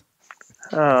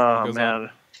 Oh man.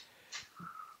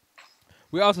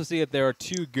 We also see that there are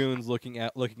 2 goons looking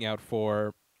out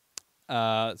for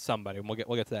somebody, and we'll get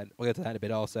to that. We'll get to that in a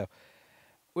bit. Also,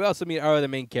 we also meet our other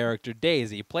main character,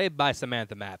 Daisy, played by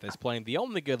Samantha Mathis, playing the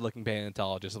only good-looking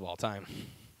paleontologist of all time.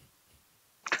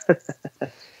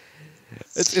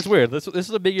 It's weird. This is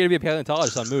a big year to be a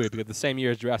paleontologist on a movie because the same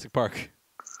year as Jurassic Park.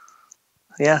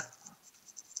 Yeah.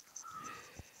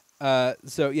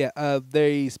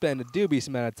 They spend a dubious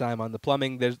amount of time on the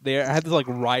plumbing. They have this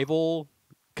rival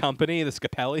company, the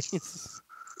Scapellis.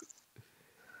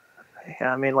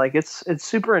 Yeah, I mean, it's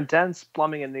super intense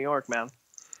plumbing in New York, man.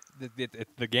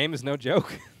 The game is no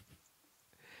joke.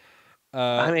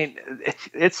 I mean,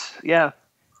 it's yeah.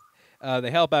 They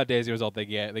help out Daisy. Result they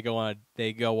get. They go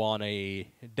on a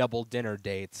double dinner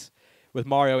dates with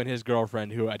Mario and his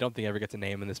girlfriend, who I don't think ever gets a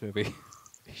name in this movie.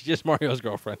 She's just Mario's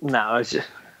girlfriend. No, it's just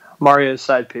Mario's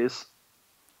side piece.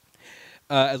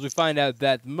 As we find out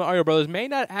that Mario Brothers may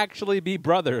not actually be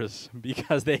brothers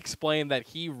because they explain that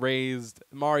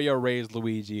Mario raised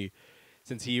Luigi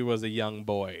since he was a young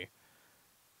boy.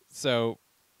 So,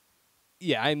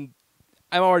 yeah, I'm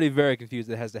already very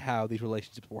confused as to how these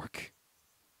relationships work.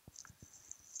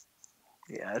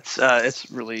 Yeah,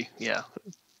 it's really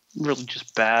really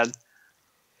just bad.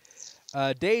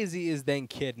 Daisy is then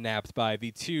kidnapped by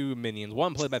the two minions,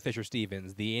 one played by Fisher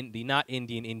Stevens, the not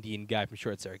Indian guy from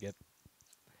Short Circuit,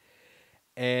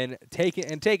 and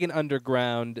taken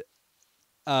underground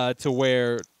to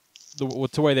where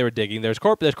they were digging. There's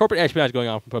corporate espionage going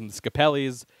on from the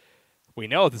Scapellis. We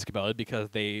know the Scapellis because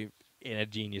they, in a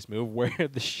genius move, wear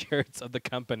the shirts of the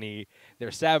company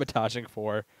they're sabotaging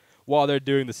for while they're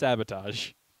doing the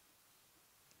sabotage.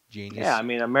 Genius. Yeah, I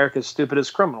mean, America's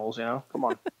stupidest criminals. Come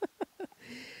on.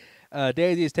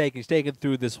 Daisy is taken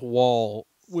through this wall,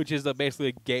 which is basically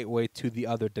a gateway to the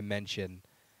other dimension.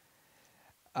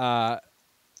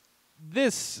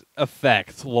 This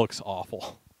effect looks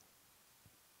awful.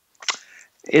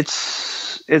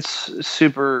 It's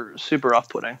super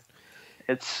off-putting.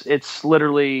 It's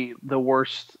literally the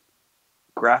worst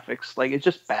graphics. Like, it's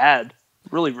just bad,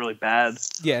 really really bad.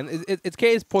 Yeah, and it's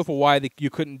case point for why you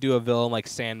couldn't do a villain like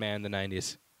Sandman in the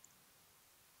 90s.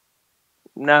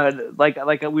 No, like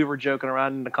we were joking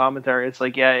around in the commentary. It's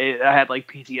like, I had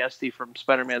like PTSD from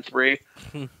Spider-Man 3.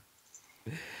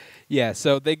 Yeah,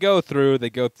 so they go through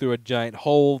a giant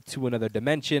hole to another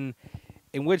dimension,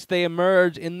 in which they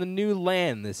emerge in the new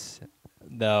land. It's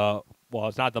not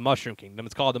the Mushroom Kingdom.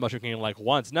 It's called the Mushroom Kingdom like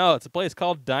once. No, it's a place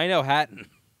called Dino Hatton.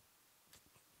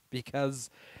 Because,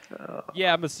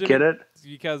 I'm assuming. Get it?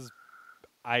 Because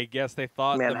I guess they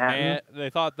thought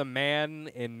the man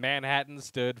in Manhattan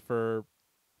stood for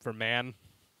man.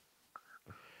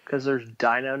 Because there's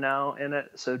Dino now in it,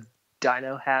 so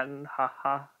Dino Hatton,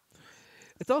 haha.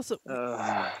 It's also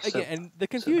and the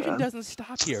confusion doesn't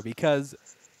stop here because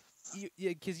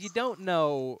you don't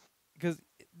know, because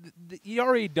you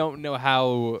already don't know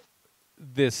how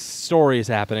this story is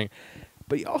happening,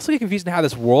 but you also get confused in how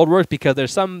this world works, because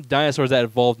there's some dinosaurs that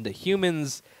evolved into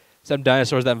humans, some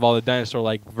dinosaurs that evolved into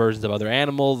dinosaur-like versions of other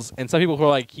animals, and some people who are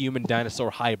like human-dinosaur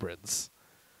hybrids.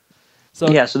 So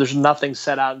there's nothing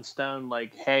set out in stone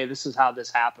like, hey, this is how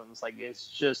this happens. Like, it's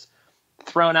just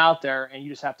thrown out there, and you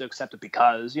just have to accept it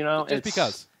because,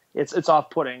 it's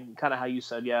off-putting, kind of how you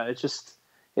said. Yeah,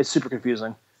 it's super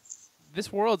confusing.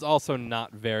 This world's also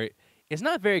not very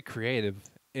creative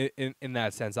in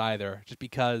that sense either, just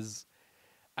because,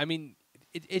 I mean,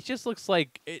 it just looks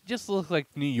like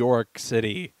New York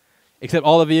City, except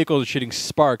all the vehicles are shooting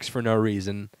sparks for no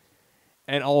reason,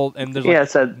 and there's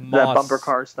it's that bumper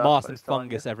car stuff, moss and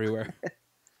fungus everywhere.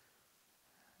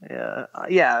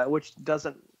 Which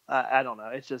doesn't. I don't know.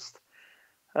 It's just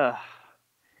kind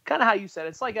of how you said.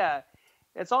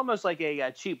 It's almost like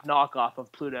a cheap knockoff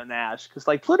of Pluto Nash, because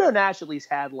like Pluto Nash at least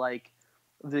had like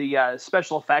the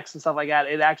special effects and stuff like that.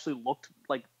 It actually looked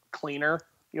like cleaner.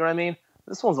 You know what I mean?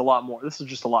 This one's a lot more. This is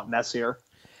just a lot messier.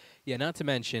 Yeah, not to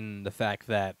mention the fact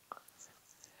that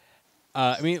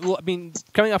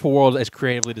coming off a world as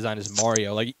creatively designed as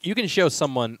Mario, like you can show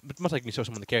someone, much like you show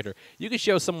someone the character, you can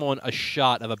show someone a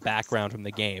shot of a background from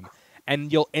the game,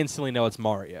 and you'll instantly know it's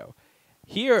Mario.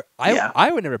 Here, I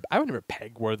would never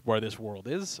peg where this world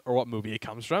is or what movie it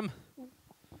comes from.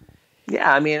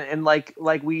 Yeah, I mean, and like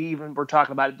we even were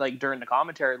talking about it like during the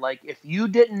commentary, like if you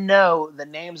didn't know the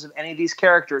names of any of these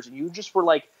characters and you just were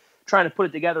like trying to put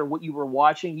it together what you were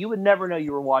watching, you would never know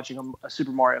you were watching a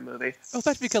Super Mario movie. Oh,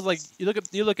 that's because like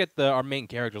you look at our main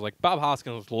characters, like Bob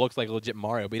Hoskins looks like legit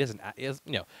Mario, but he doesn't. He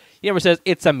never says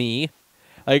it's a me.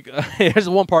 Like there's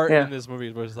one part in this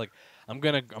movie where it's like, I'm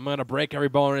gonna break every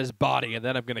bone in his body and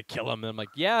then I'm gonna kill him. And I'm like,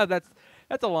 yeah, that's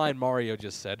a line Mario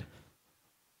just said.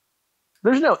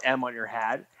 There's no M on your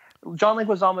hat. John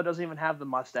Leguizamo doesn't even have the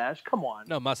mustache. Come on.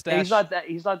 No mustache. And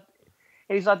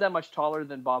he's not that much taller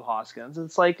than Bob Hoskins.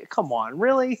 It's like, come on,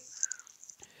 really?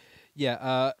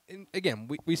 Yeah. And again,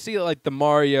 we see like the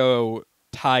Mario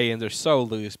tie-ins are so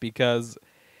loose because,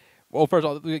 well, first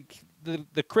of all,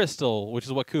 the crystal, which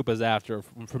is what Koopa's after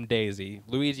from Daisy,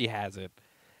 Luigi has it.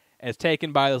 And it's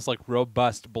taken by this like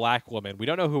robust black woman. We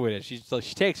don't know who it is. She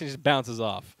takes it and just bounces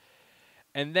off.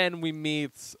 And then we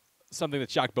meet something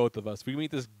that shocked both of us. We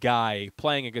meet this guy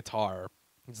playing a guitar.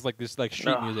 He's like this like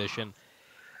street musician.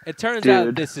 It turns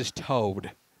out this is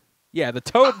Toad. Yeah,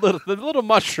 the little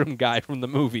mushroom guy from the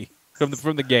movie,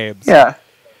 from the games. Yeah,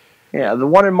 the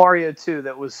one in Mario 2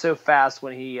 that was so fast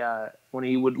when he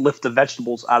would lift the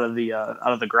vegetables out of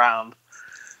the ground.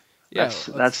 Yeah,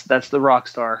 that's the rock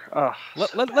star.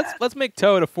 Let's make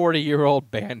Toad a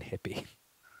 40-year-old band hippie.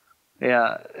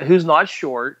 Yeah, who's not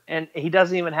short, and he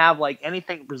doesn't even have like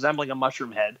anything resembling a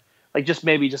mushroom head. Like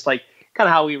maybe like kind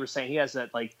of how we were saying, he has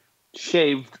that like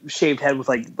shaved head with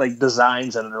like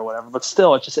designs in it or whatever. But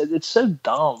still, it's so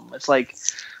dumb. It's like,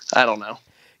 I don't know.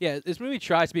 Yeah, this movie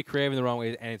tries to be creative in the wrong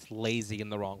ways, and it's lazy in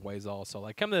the wrong ways also.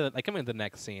 Coming to the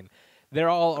next scene, they're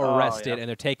all arrested and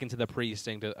they're taken to the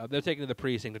precinct. They're taken to the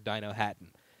precinct of Dino Hatton,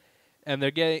 and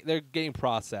they're getting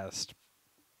processed.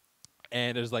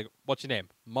 And there's like, what's your name?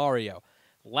 Mario.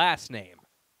 Last name.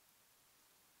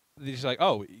 They're just like,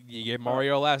 oh, you gave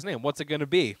Mario a last name. What's it gonna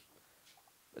be?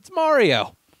 It's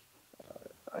Mario.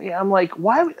 Yeah, I'm like,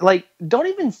 why? Like, don't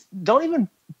even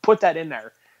put that in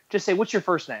there. Just say, what's your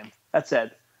first name? That's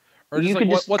it. Or you just can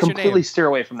like, just what's your completely name? steer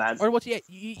away from that. Or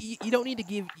you don't need to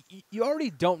give. You already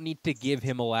don't need to give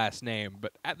him a last name.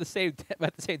 But at the same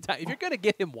time, if you're gonna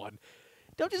give him one,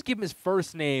 don't just give him his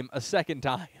first name a second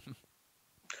time.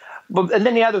 But and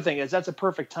then the other thing is that's a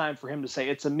perfect time for him to say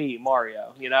it's a me,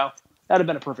 Mario. You know, that'd have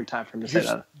been a perfect time for him to say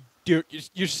that. Dude,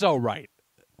 you're so right.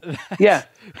 Yeah,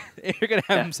 if you're gonna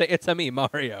have him say it's a me,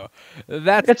 Mario.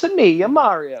 It's a me, a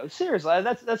Mario. Seriously,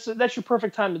 that's your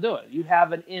perfect time to do it. You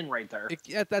have an in right there.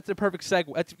 That's a perfect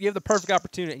segue. You have the perfect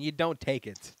opportunity, and you don't take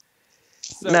it.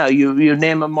 So, no, you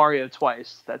name a Mario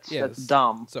twice. That's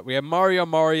dumb. So we have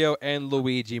Mario, and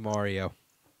Luigi Mario.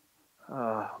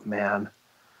 Oh man.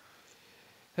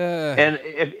 And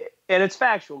it's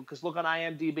factual because look on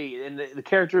IMDb and the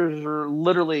characters are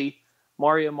literally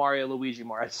Mario, Luigi,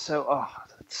 Mario. It's so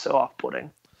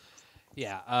off-putting.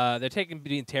 Yeah, they're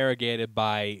being interrogated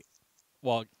by,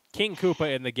 King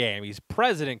Koopa in the game. He's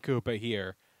President Koopa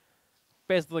here,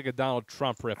 basically like a Donald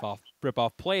Trump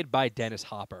ripoff, played by Dennis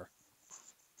Hopper.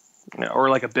 Yeah, or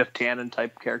like a Biff Tannen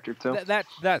type character too.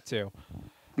 That too.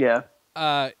 Yeah.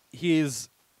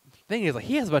 Thing is, like,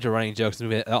 he has a bunch of running jokes in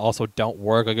the movie that also don't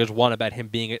work. Like, there's one about him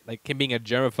being a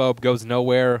germaphobe goes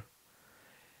nowhere.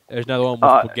 There's another one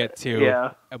we'll get to.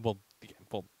 Yeah. And we'll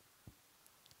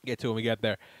get to when we get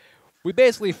there. We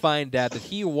basically find out that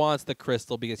he wants the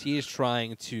crystal because he is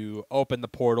trying to open the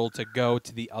portal to go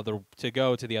to the other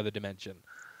dimension.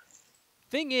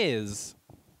 Thing is,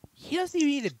 he doesn't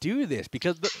even need to do this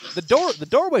because the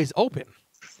doorway's open.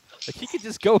 Like, he could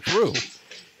just go through.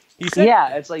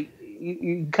 It's like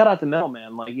you cut out the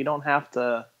middleman. Like, you don't have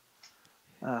to.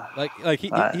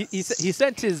 He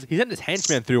sent his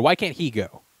henchman through. Why can't he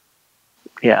go?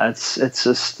 Yeah, it's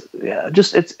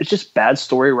just bad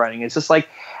story writing. It's just like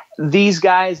these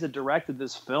guys that directed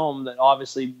this film that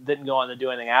obviously didn't go on to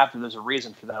do anything after. There's a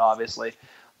reason for that, obviously,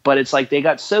 but it's like they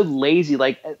got so lazy.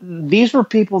 Like, these were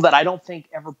people that I don't think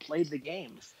ever played the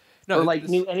game or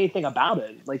knew anything about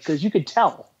it. Like, because you could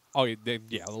tell. Oh yeah,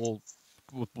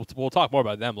 we'll talk more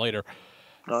about them later.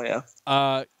 Oh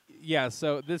yeah. Yeah.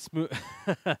 So this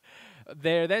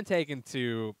they're then taken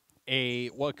to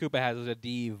what Koopa has is a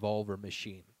de-evolver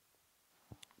machine.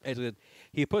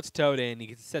 He puts Toad in,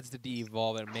 he sets the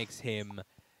de-evolve, and it makes him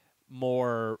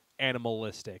more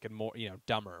animalistic and more,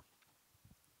 dumber,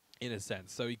 in a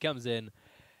sense. So he comes in,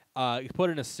 he's put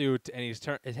in a suit, and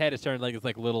his head is turned like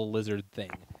this little lizard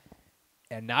thing.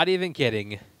 And not even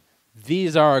kidding,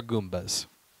 these are Goombas.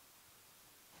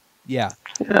 Yeah.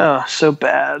 Oh, so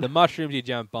bad. The mushrooms you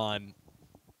jump on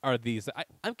are these.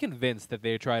 I'm convinced that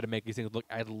they try to make these things look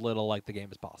as little like the game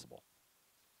as possible.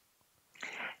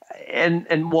 And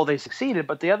they succeeded.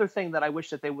 But the other thing that I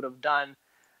wish that they would have done,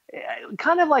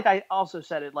 kind of like I also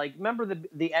said it, like, remember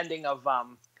the ending of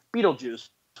Beetlejuice,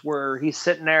 where he's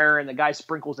sitting there and the guy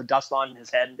sprinkles the dust on his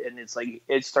head and it's like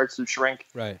it starts to shrink.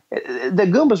 Right. The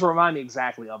Goombas remind me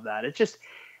exactly of that. It's just,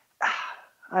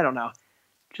 I don't know,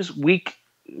 just weak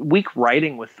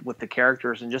writing with the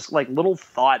characters and just like little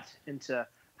thought into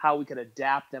how we could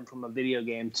adapt them from a video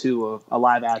game to a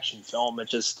live action film.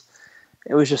 It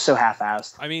was just so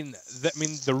half-assed. I mean,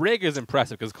 the rig is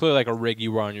impressive because clearly like a rig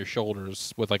you wear on your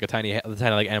shoulders with like a tiny like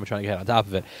animatronic head on top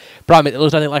of it. Problem is, it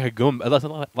looks nothing like a Goomba. It looks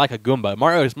nothing like a Goomba.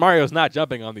 Mario's not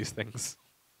jumping on these things.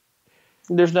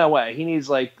 There's no way. He needs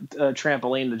like a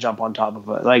trampoline to jump on top of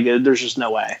it. Like, there's just no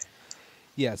way.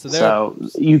 Yeah. So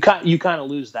you kind of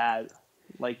lose that.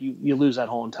 Like, you lose that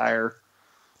whole entire.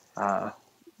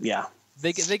 Yeah.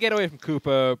 They get away from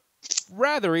Koopa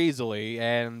rather easily,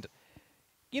 and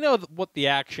what the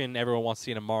action everyone wants to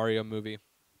see in a Mario movie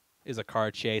is a car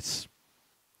chase.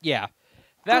 Yeah,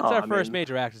 that's our first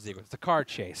major action sequence, the car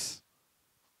chase.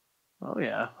 Oh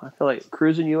yeah, I feel like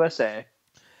Cruising USA.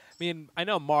 I mean, I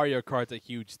know Mario Kart's a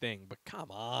huge thing, but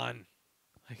come on,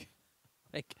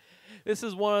 like this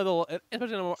is one of the,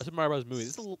 especially in a Super Mario Bros. Movie,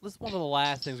 this is one of the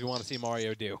last things we want to see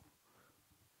Mario do.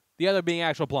 The other being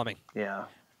actual plumbing. Yeah.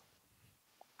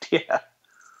 Yeah.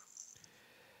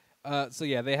 So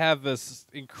yeah, they have this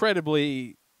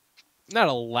incredibly, not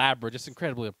elaborate, just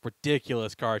incredibly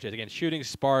ridiculous car chase. Again, shooting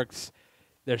sparks.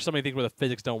 There's so many things where the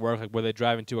physics don't work, like where they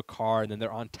drive into a car and then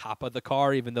they're on top of the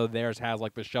car, even though theirs has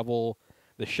like the shovel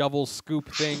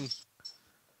scoop thing.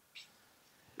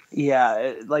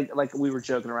 Yeah, like we were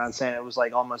joking around saying it was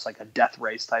like almost like a death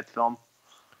race type film.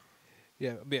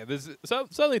 Yeah, yeah.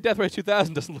 Suddenly Death Race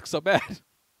 2000 doesn't look so bad.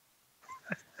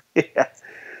 Yeah,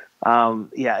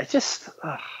 yeah. It just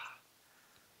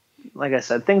like I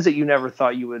said, things that you never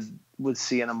thought you would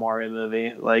see in a Mario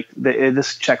movie. Like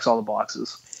this checks all the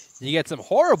boxes. You get some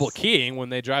horrible keying when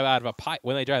they drive out of a pipe.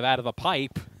 When they drive out of a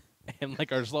pipe, and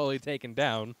like are slowly taken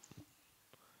down.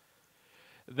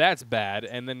 That's bad.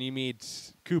 And then you meet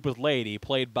Koopa's lady,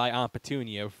 played by Aunt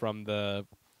Petunia from the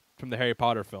Harry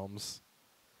Potter films.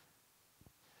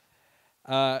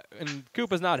 And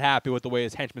Koopa's not happy with the way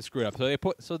his henchmen screwed up.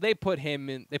 So they put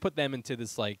them into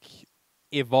this like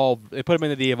evolve. They put him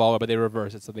into the evolver, but they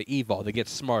reverse it. So they evolve. They get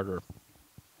smarter,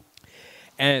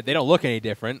 and they don't look any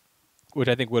different, which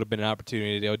I think would have been an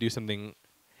opportunity to do something. It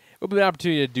would be an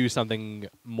opportunity to do something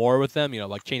more with them.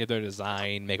 Like change up their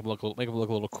design, make them look a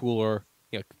little cooler.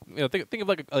 Think of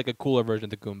like a cooler version of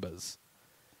the Goombas,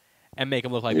 and make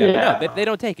them look like that. But no, they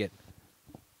don't take it.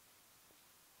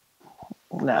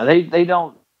 No, they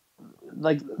don't.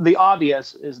 Like the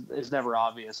obvious is never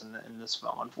obvious in this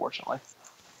film, unfortunately.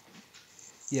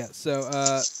 Yeah. So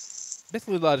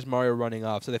basically, a lot is Mario running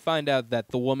off. So they find out that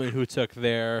the woman who took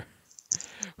their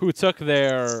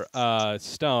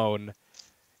stone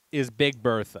is Big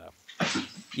Bertha.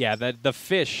 Yeah, the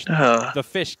fish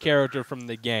character from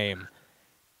the game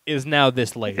is now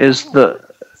this lady. Just so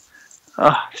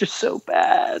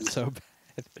bad. So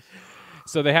bad.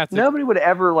 So they have to. Nobody would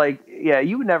ever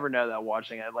you would never know that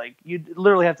watching it. Like you'd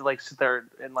literally have to like sit there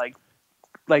and like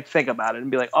think about it and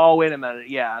be like, oh wait a minute,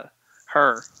 yeah,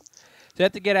 her. So they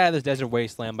have to get out of this desert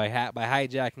wasteland by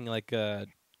hijacking like a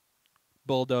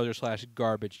bulldozer /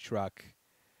 garbage truck,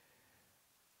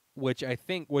 which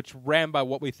ran by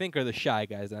what we think are the Shy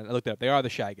Guys. And I looked it up; they are the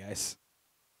Shy Guys.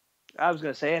 I was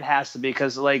gonna say it has to be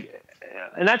because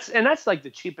and that's like the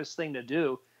cheapest thing to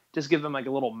do. Just give them like a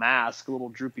little mask, a little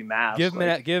droopy mask. Give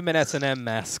them an S&M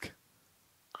mask.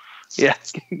 Yeah,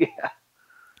 yeah.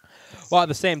 Well, at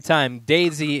the same time,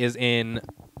 Daisy is in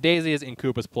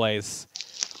Koopa's place,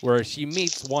 where she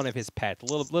meets one of his pets,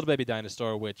 a little baby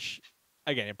dinosaur, which,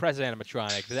 again, impressive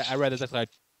animatronic. I read there's actually like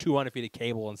 200 feet of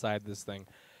cable inside this thing.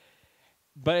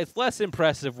 But it's less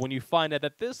impressive when you find out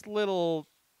that this little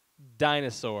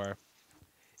dinosaur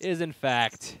is, in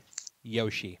fact,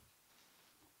 Yoshi.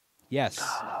 Yes,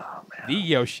 the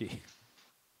Yoshi.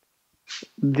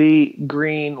 The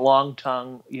green,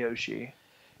 long-tongued Yoshi,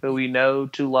 who we know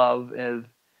to love as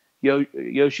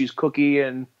Yoshi's Cookie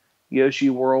and Yoshi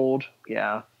World.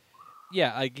 Yeah.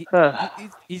 Yeah, like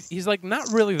he's like not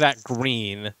really that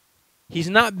green. He's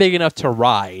not big enough to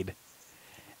ride.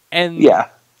 And yeah,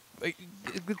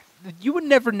 you would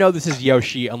never know this is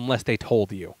Yoshi unless they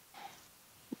told you.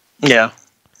 Yeah.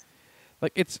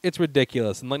 Like it's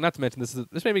ridiculous, and like not to mention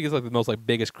this maybe is like the most like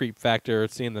biggest creep factor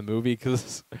seen in the movie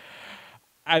because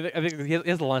I think he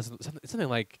has the line something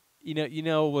like you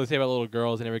know what they say about little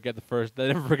girls they never forget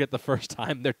the first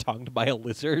time they're tongued by a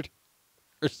lizard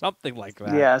or something like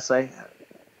that. Yeah, it's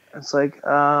like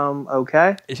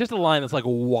okay. It's just a line that's like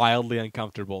wildly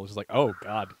uncomfortable. It's just like oh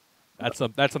god, that's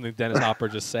something Dennis Hopper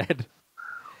just said.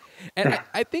 And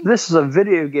I think this is a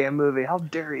video game movie. How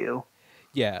dare you?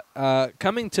 Yeah,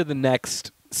 coming to the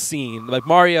next scene, like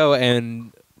Mario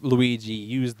and Luigi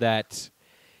use that,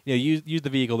 use the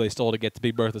vehicle they stole to get to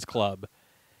Big Bertha's club,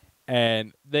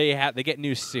 and they get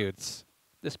new suits.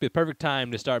 This would be the perfect time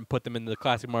to start and put them in the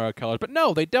classic Mario colors, but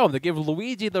no, they don't. They give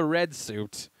Luigi the red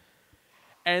suit,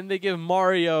 and they give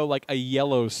Mario like a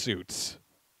yellow suit.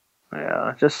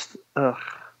 Yeah, just ugh.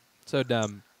 So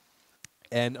dumb.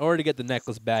 And in order to get the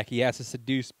necklace back, he has to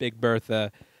seduce Big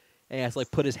Bertha. And he has to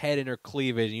like put his head in her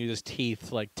cleavage and use his teeth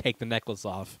to like take the necklace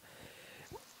off.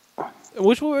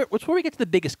 Which where we get to the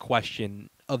biggest question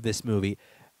of this movie.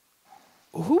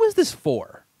 Who is this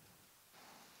for?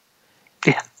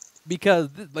 Yeah.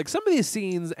 Because like some of these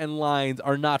scenes and lines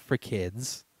are not for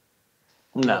kids.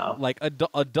 No. Like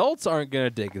adults aren't going to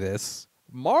dig this.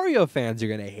 Mario fans are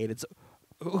going to hate it. So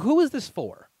who is this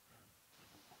for?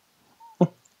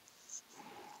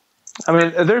 I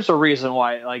mean, there's a reason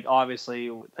why. Like, obviously,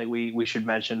 like we should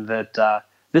mention that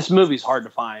this movie's hard to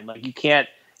find. Like, you can't.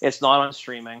 It's not on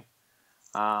streaming.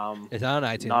 It's not on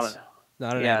iTunes. Not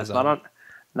on Amazon. It's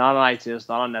not on iTunes.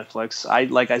 Not on Netflix.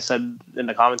 Like I said in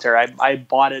the commentary, I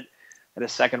bought it at a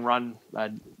second run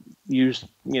used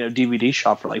DVD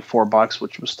shop for like $4,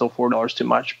 which was still $4 too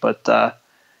much. But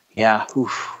yeah,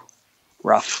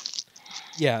 rough.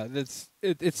 Yeah,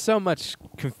 it's so much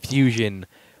confusion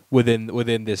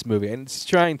within this movie, and it's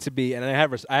trying to be. And I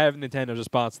have Nintendo's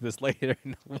response to this later,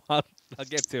 and I'll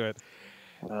get to it.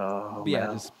 Oh, yeah,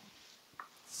 man.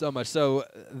 So much. So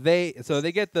they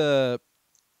get the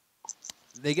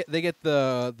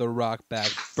the rock back.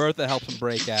 Bertha helps them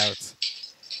break out,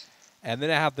 and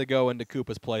then I have to go into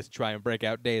Koopa's place to try and break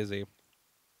out Daisy.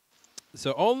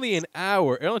 So only an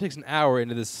hour. It only takes an hour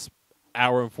into this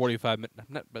hour and 45 minute,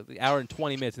 not but the hour and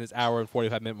 20 minutes in this hour and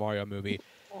 45-minute Mario movie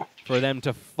for them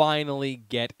to finally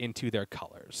get into their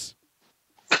colors.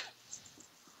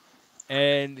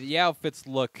 And the outfits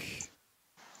look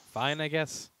fine, I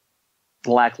guess.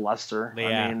 Lackluster.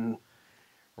 Yeah. I mean,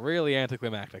 really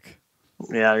anticlimactic.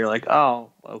 yeah, you're like, oh,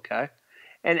 okay.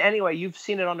 And anyway, you've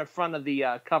seen it on the front of the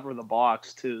cover of the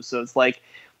box too, so it's like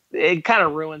it kind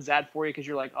of ruins that for you because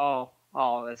you're like, oh,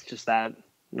 that's just that.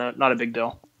 No, not a big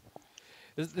deal.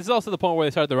 This is also the point where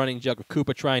they started the running joke of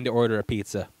Koopa trying to order a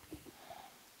pizza.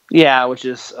 Yeah, which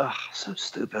is so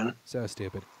stupid. So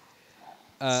stupid.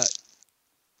 And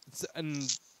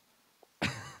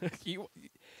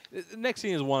the next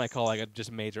scene is one I call like a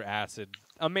just major acid,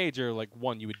 a major like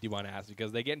one you would do on acid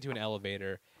because they get into an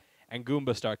elevator, and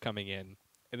Goombas start coming in,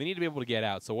 and they need to be able to get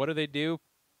out. So what do?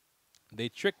 They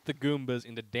trick the Goombas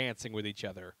into dancing with each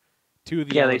other to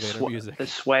the elevator music. They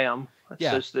sway them. That's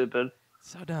so stupid.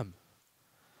 So dumb.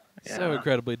 Yeah. So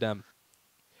incredibly dumb.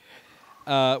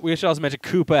 We should also mention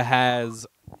Koopa has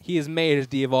made his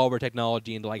de-evolver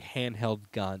technology into like handheld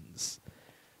guns.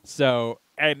 So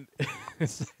and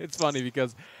it's funny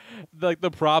because like the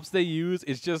props they use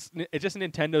it's just a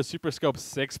Nintendo Super Scope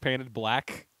 6 painted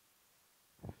black.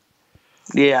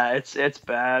 Yeah, it's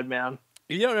bad, man.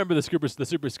 You don't remember the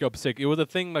Super Scope 6? It was a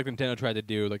thing like Nintendo tried to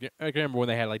do. Like I can remember when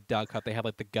they had like Duck Hunt, they had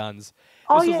like the guns.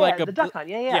 Oh this yeah, was like the Duck Hunt.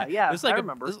 Yeah. It's like I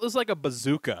remember. This was like a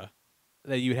bazooka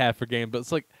that you have for games, but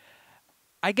it's like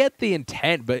I get the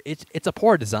intent, but it's a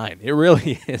poor design. It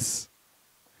really is.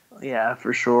 Yeah,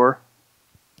 for sure.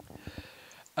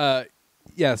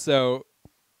 Yeah. So,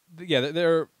 yeah,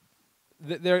 they're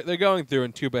going through,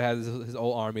 and Tuba has his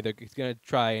whole army. He's gonna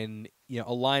try and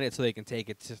align it so they can take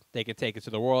it to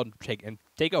the world and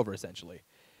take over essentially.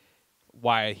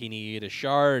 Why he needed a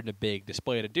shard and a big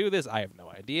display to do this, I have no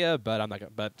idea. But I'm not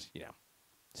gonna. But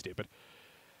stupid.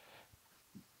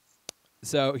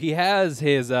 So he has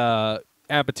his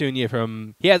Aunt Petunia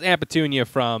from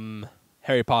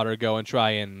Harry Potter go and try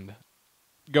and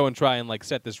like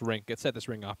set this ring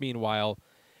off. Meanwhile,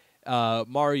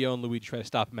 Mario and Luigi try to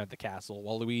stop him at the castle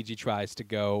while Luigi tries to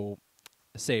go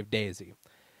save Daisy.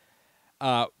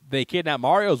 They kidnap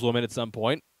Mario's woman at some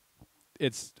point.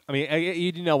 You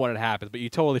know when it happens, but you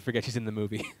totally forget she's in the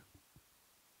movie.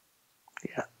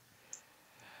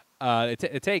 Yeah.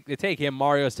 They take him.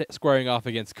 Mario's squaring off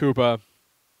against Koopa.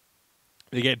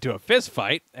 They get into a fist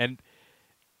fight, and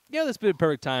this would be a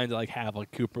perfect time to like have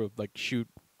like Koopa like shoot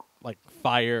like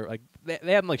fire. Like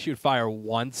they have him like shoot fire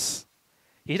once.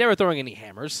 He's never throwing any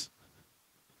hammers.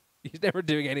 He's never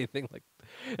doing anything like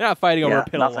they're not fighting over a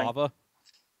pit of lava.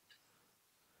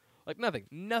 Like nothing.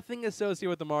 Nothing associated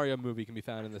with the Mario movie can be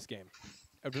found in this game.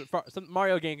 Some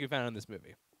Mario game can be found in this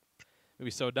movie.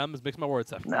 Movie's so dumb, it makes my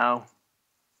words up. No.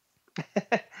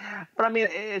 But I mean,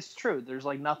 it's true. There's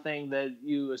like nothing that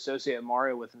you associate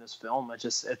Mario with in this film.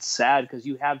 It's sad because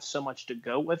you have so much to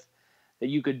go with that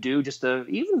you could do just to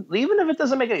even if it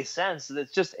doesn't make any sense.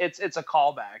 It's just it's a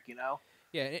callback,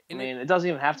 Yeah, it doesn't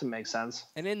even have to make sense.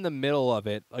 And in the middle of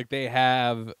it, like they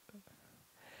have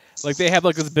like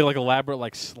this big like elaborate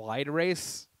like slide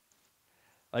race,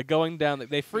 like going down.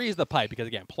 They freeze the pipe because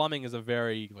again, plumbing is a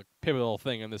very like pivotal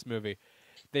thing in this movie.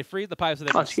 They freeze the pipe so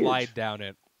they can slide down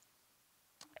it.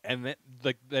 And then,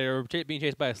 like they're being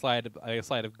chased by a slide of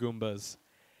Goombas,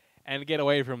 and get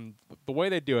away from the way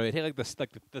they do it. They take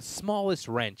the smallest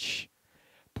wrench,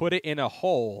 put it in a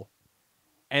hole,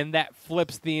 and that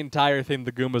flips the entire thing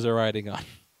the Goombas are riding on.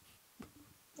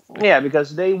 Yeah,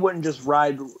 because they wouldn't just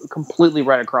ride completely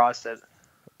right across it.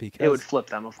 Because it would flip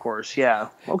them, of course. Yeah.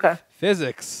 Okay.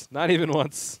 Physics, not even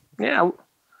once. Yeah,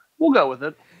 we'll go with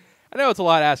it. I know it's a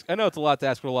lot to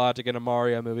ask for logic in a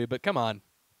Mario movie, but come on.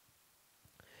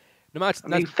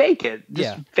 Fake it.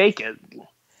 Just fake it.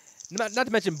 Not to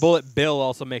mention, Bullet Bill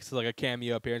also makes like a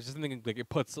cameo appearance. Just something like they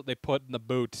put in the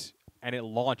boot and it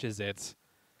launches it.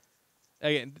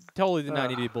 Again, totally did not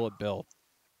need to be Bullet Bill.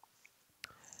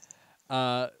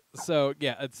 So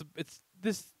yeah, it's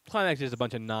this climax is just a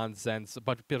bunch of nonsense. A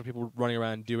bunch of people running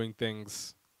around doing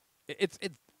things. It's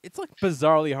like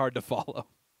bizarrely hard to follow.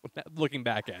 Looking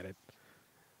back at it.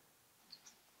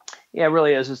 Yeah, it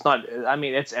really is. It's not. I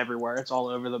mean, it's everywhere. It's all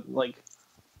over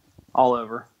all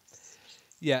over.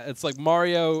 Yeah, it's like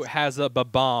Mario has a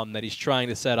bomb that he's trying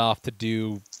to set off to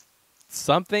do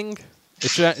something.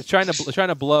 It's trying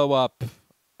to blow up,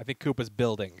 I think, Koopa's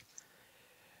building.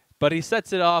 But he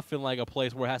sets it off in like a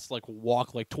place where it has to like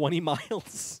walk like 20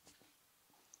 miles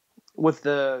with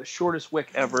the shortest wick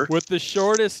ever. with the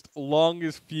shortest,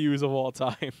 longest fuse of all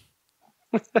time.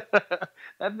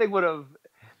 That thing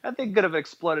could have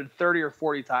exploded 30 or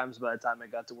 40 times by the time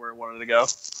it got to where it wanted to go.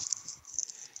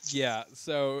 Yeah,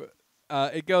 so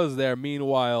it goes there.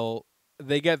 Meanwhile,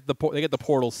 they get the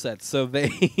portal set, so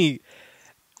they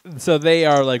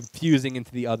are like fusing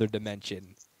into the other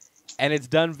dimension, and it's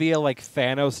done via like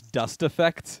Thanos dust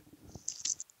effect.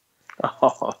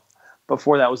 Oh,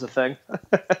 before that was a thing.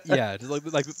 Yeah, just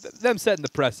like them setting the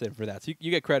precedent for that. So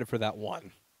you get credit for that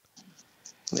one.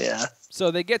 Yeah.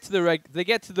 So they get to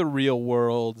the real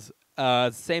world,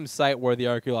 same site where the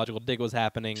archaeological dig was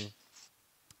happening.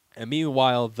 And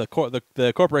meanwhile, the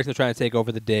corporation is trying to take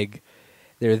over the dig.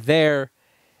 They're there,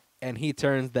 and he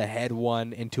turns the head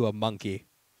one into a monkey.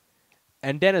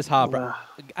 And Dennis Hopper,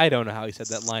 I don't know how he said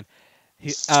that line.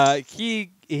 He's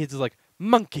just like,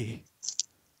 monkey.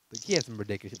 Like, he has some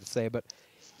ridiculous shit to say, but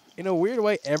in a weird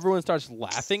way, everyone starts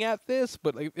laughing at this.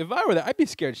 But like, if I were there, I'd be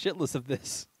scared shitless of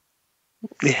this.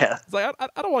 Yeah. It's like,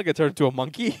 I don't want to get turned into a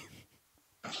monkey.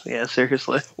 Yeah,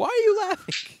 seriously. Why are you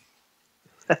laughing?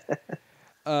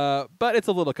 But it's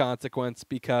a little consequence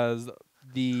because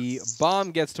the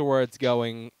bomb gets to where it's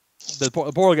going. The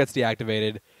portal gets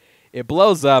deactivated. It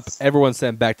blows up. Everyone's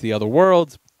sent back to the other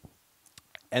world.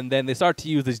 And then they start to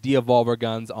use these de-evolver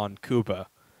guns on Koopa.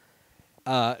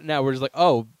 Now we're just like,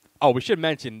 oh, we should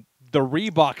mention the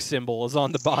Reebok symbol is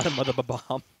on the bottom of the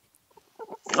bomb.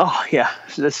 Oh, yeah.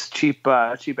 This cheap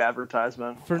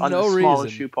advertisement. For on no the smallest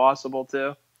reason. shoe possible,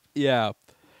 too. Yeah.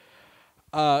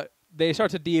 They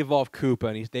start to de-evolve Koopa,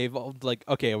 and they evolved like,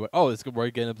 okay, we're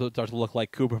going to start to look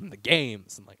like Koopa from the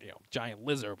games, and like, giant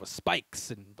lizard with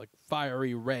spikes and like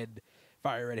fiery red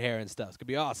hair and stuff. It's gonna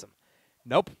be awesome.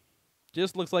 Nope,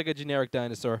 just looks like a generic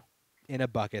dinosaur in a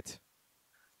bucket.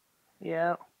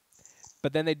 Yeah.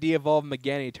 But then they de-evolve him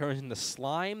again, and he turns into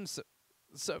slime.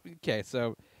 So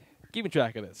keeping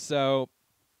track of this. So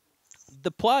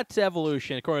the plot to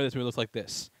evolution, according to this movie, looks like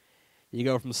this: you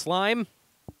go from slime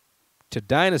to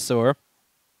dinosaur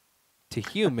to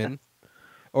human,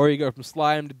 or you go from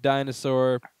slime to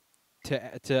dinosaur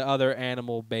to other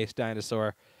animal-based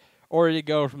dinosaur, or you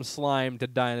go from slime to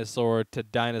dinosaur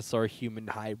human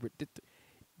hybrid.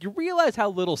 You realize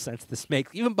how little sense this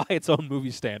makes, even by its own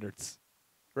movie standards,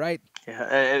 right?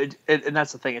 Yeah, and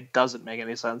that's the thing. It doesn't make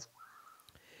any sense.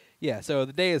 Yeah, so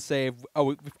the day is saved.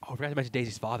 We forgot to mention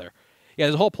Daisy's father. Yeah,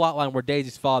 there's a whole plot line where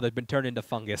Daisy's father has been turned into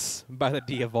fungus by the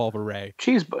de-evolve array.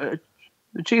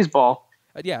 The cheese ball.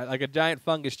 Yeah, like a giant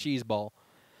fungus cheese ball.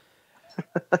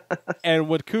 And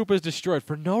when Koopa's destroyed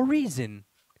for no reason,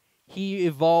 he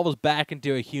evolves back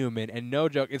into a human, and no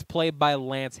joke, it's played by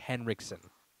Lance Henriksen.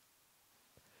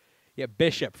 Yeah,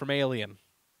 Bishop from Alien.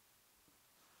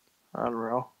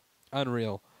 Unreal.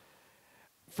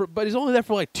 But he's only there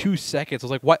for like 2 seconds. I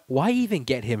was like, why even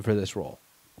get him for this role?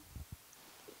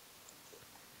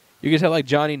 You could have like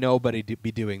Johnny Nobody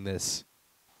be doing this.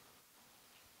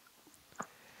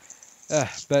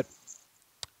 But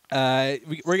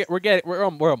we're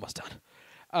almost done.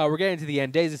 We're getting to the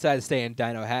end. Daisy decides to stay in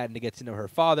Dino Hatton to get to know her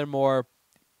father more,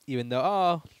 even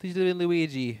though he's doing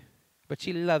Luigi, but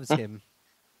she loves him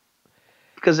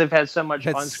because they've had so much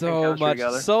fun chemistry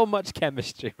together. So much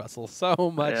chemistry, Russell.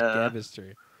 So much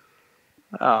chemistry.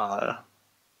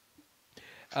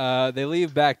 They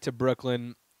leave back to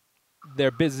Brooklyn.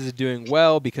 Their business is doing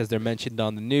well because they're mentioned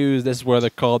on the news. This is where they're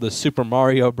called the Super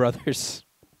Mario Brothers.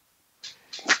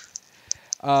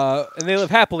 And they live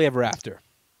happily ever after.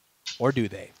 Or do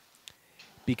they?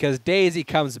 Because Daisy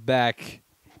comes back.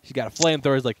 She's got a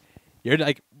flamethrower. She's like, you're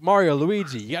like, Mario,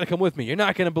 Luigi, you got to come with me. You're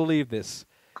not going to believe this.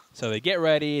 So they get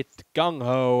ready to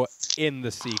gung-ho in the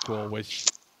sequel, which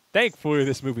thankfully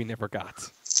this movie never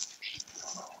got.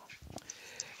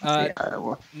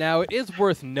 Now, it is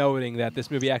worth noting that this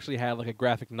movie actually had like a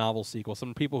graphic novel sequel.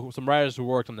 Some writers who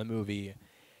worked on the movie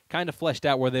kind of fleshed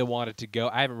out where they wanted to go.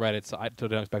 I haven't read it, so I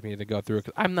don't expect me to go through it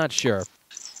because I'm not sure.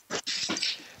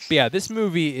 But yeah, this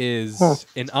movie is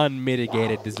an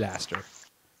unmitigated disaster.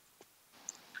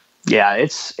 Yeah,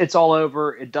 it's all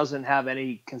over. It doesn't have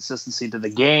any consistency to the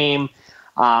game.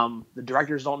 The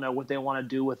directors don't know what they want to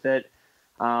do with it.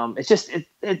 It's just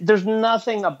there's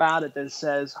nothing about it that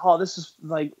says, "Oh, this is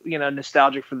like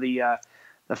nostalgic for the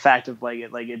fact of like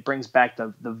it brings back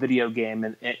the video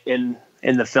game in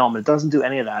the film." It doesn't do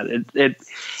any of that.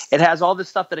 It has all this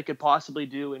stuff that it could possibly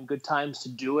do in good times to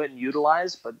do it and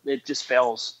utilize, but it just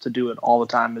fails to do it all the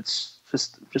time. It's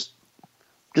just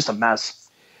a mess.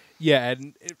 Yeah,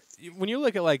 and when you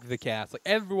look at like the cast, like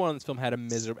everyone in this film had an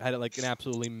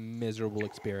absolutely miserable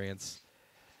experience.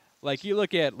 Like you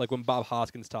look at like when Bob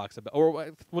Hoskins talks about,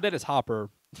 or what Dennis Hopper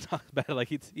talks about it, like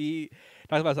he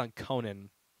talks about it on Conan.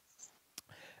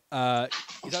 He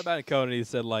talked about it in Conan. He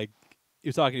said like he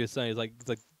was talking to his son.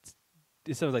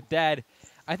 His son was like, "Dad,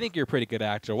 I think you're a pretty good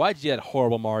actor. Why did you do that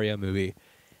horrible Mario movie?"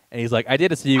 And he's like, "I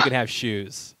did it so you can have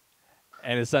shoes."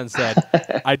 And his son said,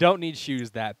 "I don't need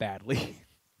shoes that badly."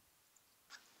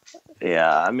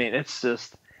 Yeah, I mean, it's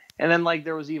just, and then like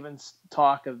there was even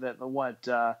talk of that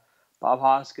Bob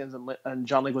Hoskins and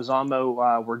John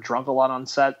Leguizamo were drunk a lot on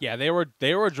set. Yeah, they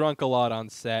were drunk a lot on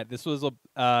set. This was what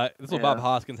Bob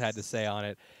Hoskins had to say on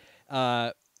it.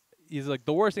 He's like,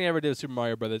 the worst thing I ever did with Super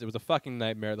Mario Brothers. It was a fucking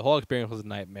nightmare. The whole experience was a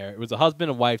nightmare. It was a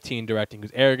husband and wife teen directing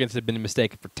whose arrogance had been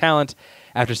mistaken for talent.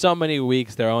 After so many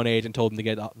weeks, their own agent told them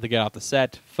to get off the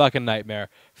set. Fucking nightmare.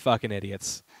 Fucking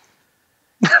idiots.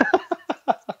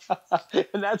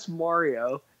 And that's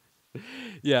Mario.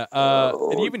 Yeah,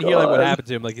 and you even hear like what happened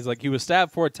to him. Like he was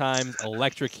stabbed 4 times,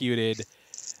 electrocuted.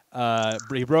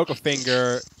 He broke a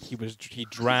finger. He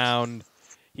drowned.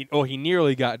 He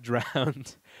nearly got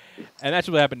drowned. And that's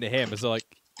what happened to him. So like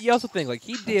you also think like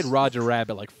he did Roger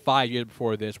Rabbit like 5 years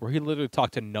before this, where he literally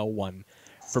talked to no one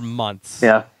for months.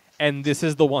 Yeah. And this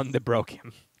is the one that broke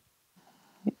him.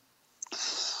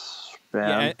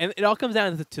 Yeah, and it all comes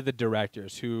down to the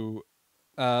directors who.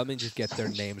 Let me just get their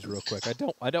names real quick. I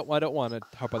don't want to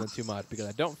harp on them too much because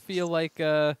I don't feel like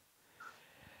I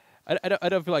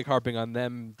don't feel like harping on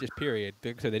them. Just period.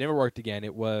 So they never worked again.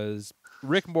 It was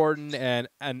Rick Morton and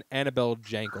Annabelle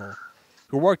Jankel,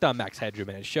 who worked on Max Headroom,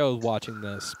 and it shows watching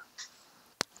this.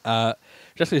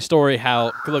 Just the story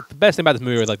how look the best thing about this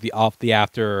movie was like the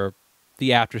after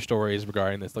stories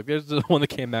regarding this. Like there's the one that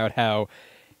came out how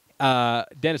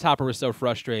Dennis Hopper was so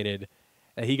frustrated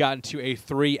that he got into a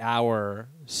 3-hour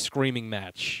screaming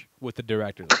match with the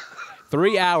director.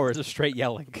 3 hours of straight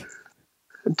yelling.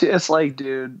 It's like,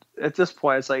 dude, at this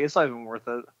point, it's like it's not even worth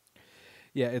it.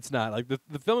 Yeah, it's not. Like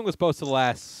the filming was supposed to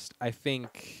last, I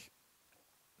think.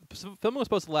 Filming was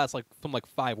supposed to last like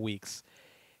 5 weeks.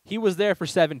 He was there for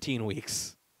 17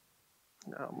 weeks.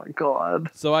 Oh my god.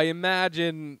 So I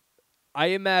imagine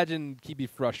he'd be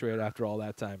frustrated after all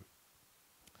that time.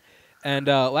 And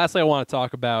lastly, I want to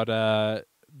talk about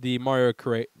the Mario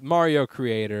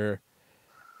creator,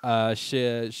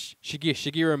 Shigeru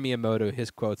Miyamoto.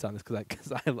 His quotes on this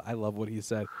because I love what he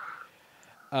said.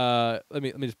 Let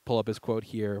me just pull up his quote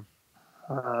here.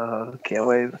 Can't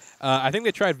wait. I think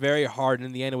they tried very hard, and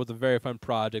in the end, it was a very fun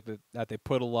project that they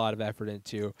put a lot of effort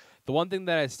into. The one thing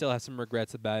that I still have some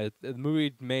regrets about is the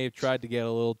movie may have tried to get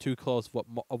a little too close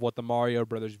of what the Mario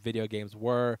Brothers video games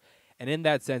were. And in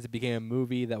that sense, it became a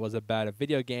movie that was about a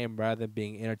video game rather than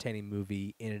being an entertaining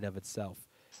movie in and of itself.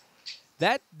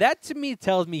 That to me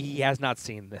tells me he has not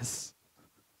seen this.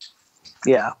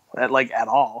 Yeah, at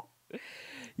all.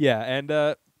 Yeah, and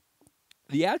the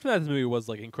aftermath of this movie was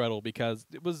like incredible because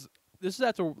this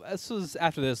was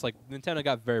after this like Nintendo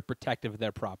got very protective of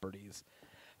their properties.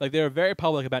 Like they were very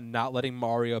public about not letting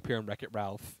Mario appear in Wreck-It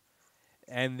Ralph,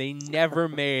 and they never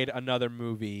made another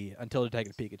movie until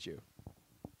Detective Pikachu.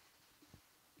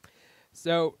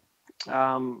 So,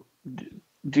 would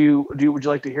you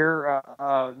like to hear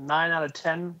a 9 out of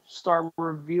 10 star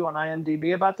review on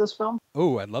IMDb about this film?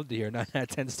 Oh, I'd love to hear a 9 out of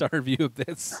 10 star review of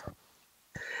this.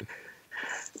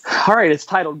 All right, it's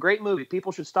titled "Great Movie.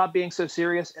 People should stop being so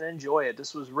serious and enjoy it."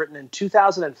 This was written in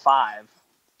 2005.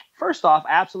 First off,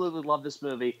 I absolutely love this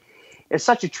movie. It's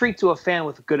such a treat to a fan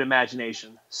with a good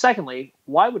imagination. Secondly,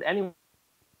 why would anyone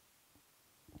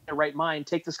in their right mind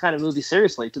take this kind of movie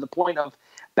seriously to the point of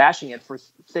bashing it for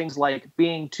things like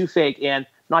being too fake and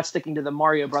not sticking to the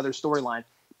Mario Brothers storyline?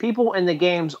 People in the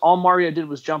games, all Mario did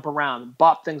was jump around,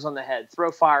 bop things on the head,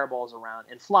 throw fireballs around,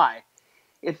 and fly.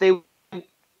 If they, what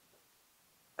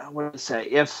did I say?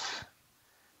 If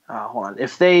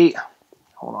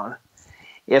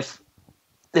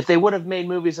they would have made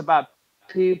movies about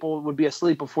people would be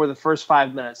asleep before the first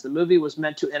 5 minutes. The movie was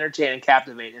meant to entertain and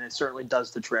captivate, and it certainly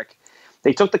does the trick.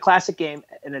 They took the classic game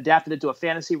and adapted it to a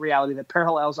fantasy reality that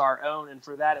parallels our own, and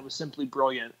for that, it was simply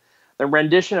brilliant. The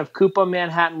rendition of Koopa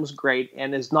Manhattan was great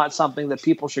and is not something that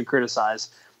people should criticize.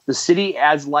 The city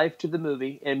adds life to the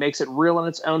movie and makes it real in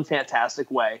its own fantastic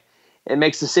way. It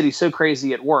makes the city so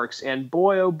crazy it works, and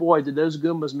boy, oh boy, did those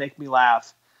Goombas make me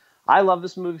laugh. I love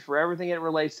this movie for everything it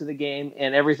relates to the game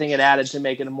and everything it added to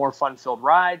make it a more fun-filled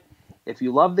ride. If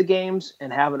you love the games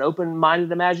and have an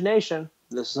open-minded imagination,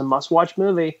 this is a must-watch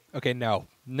movie. Okay, no.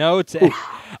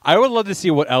 I would love to see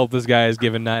what else this guy has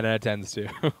given 9 out of 10s to.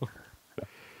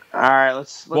 All right,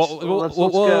 let's go.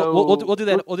 We'll do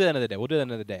that. We'll do that another day. We'll do that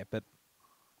another day. But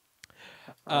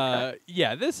okay.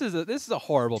 yeah, this is a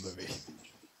horrible movie.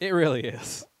 It really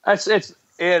is. It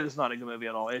is not a good movie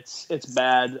at all. It's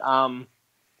bad.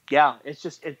 Yeah, it's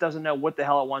just it doesn't know what the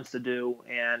hell it wants to do,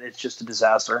 and it's just a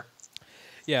disaster.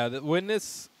 Yeah, when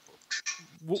this,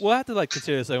 we'll have to like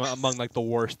consider this like, among like the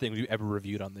worst things we've ever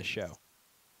reviewed on this show.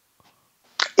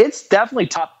 It's definitely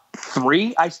top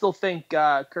 3. I still think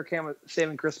Kirk Hammett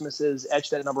Saving Christmas is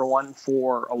etched at number 1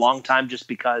 for a long time, just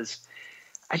because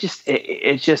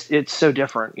it's so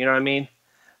different. You know what I mean?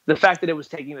 The fact that it was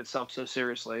taking itself so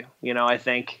seriously, I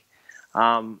think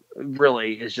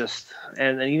really is just,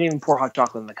 and you didn't even pour hot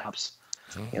chocolate in the cups.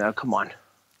 Come on.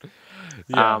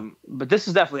 Yeah. But this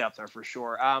is definitely up there for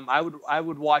sure. I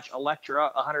would watch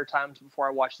Elektra 100 times before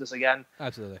I watch this again.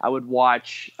 Absolutely. I would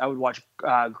watch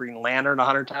Green Lantern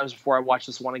 100 times before I watch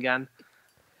this one again.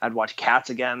 I'd watch Cats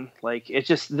again. Like, it's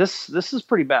just this is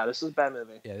pretty bad. This is a bad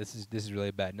movie. Yeah, this is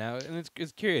really bad. Now, and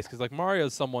it's curious because like Mario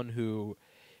is someone who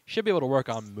should be able to work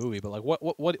on a movie, but like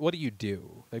what do you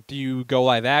do? Like, do you go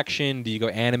live action? Do you go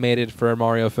animated for a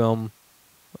Mario film?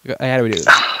 How do we do this?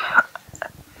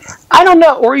 I don't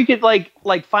know. Or you could like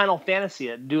Final Fantasy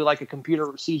it, do like a computer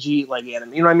CG like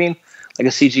anime. You know what I mean? Like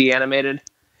a CG animated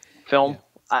film.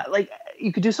 Yeah. Like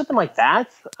you could do something like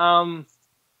that. I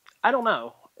don't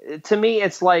know. To me,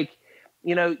 it's like,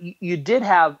 you did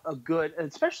have a good,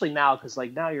 especially now, because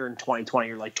like now you're in 2020,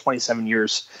 you're like 27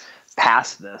 years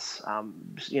past this.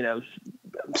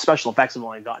 Special effects have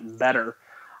only gotten better.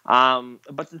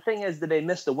 But the thing is that they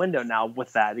missed the window now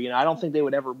with that. I don't think they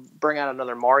would ever bring out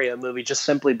another Mario movie just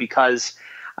simply because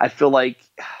I feel like,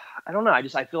 I don't know. I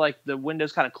feel like the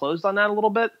window's kind of closed on that a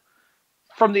little bit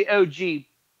from the OG,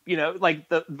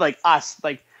 like us,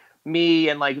 like me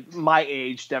and like my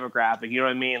age demographic, you know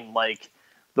what I mean? Like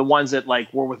the ones that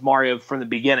like were with Mario from the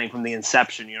beginning, from the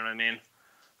inception, you know what I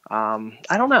mean?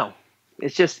 I don't know.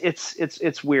 It's just,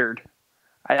 it's weird.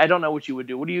 I don't know what you would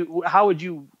do. How would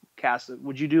you cast it?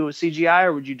 Would you do a CGI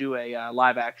or would you do a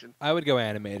live action? I would go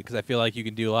animated because I feel like you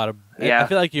can do a lot of. Yeah. I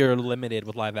feel like you're limited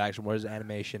with live action, whereas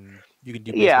animation you can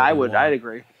do. Yeah, I would. I'd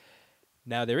agree.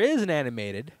 Now there is an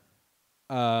animated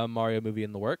Mario movie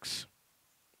in the works.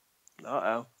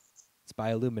 Uh-oh. It's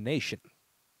by Illumination.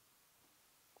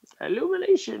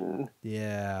 Illumination.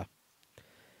 Yeah.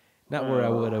 Not where I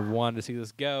would have wanted to see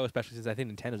this go, especially since I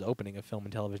think Nintendo's opening a film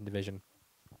and television division.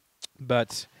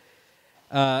 But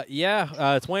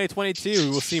 2022, we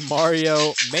will see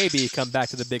Mario maybe come back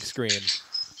to the big screen.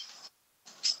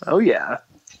 Oh yeah.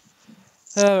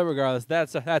 Regardless,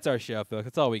 that's our show, folks.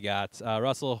 That's all we got.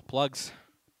 Russell, plugs.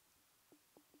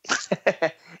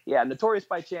 Yeah, Notorious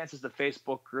by Chance is the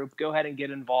Facebook group. Go ahead and get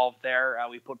involved there.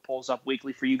 We put polls up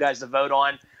weekly for you guys to vote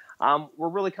on. We're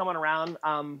really coming around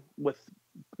with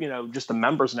just the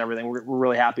members and everything. We're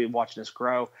really happy watching this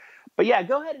grow. But yeah,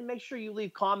 go ahead and make sure you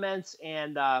leave comments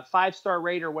and 5-star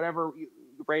rate or whatever you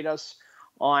rate us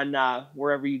on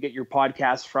wherever you get your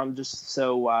podcasts from, just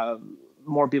so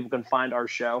more people can find our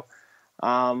show.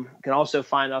 You can also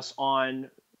find us on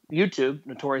YouTube,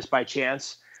 Notorious by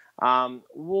Chance.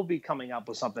 We'll be coming up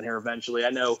with something here eventually. I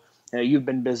know, you've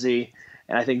been busy,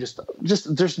 and I think just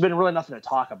there's been really nothing to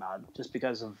talk about just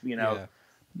because of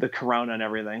the corona and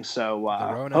everything. So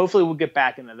hopefully we'll get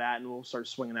back into that and we'll start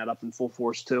swinging that up in full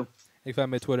force too. You can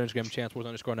find me on Twitter, Instagram,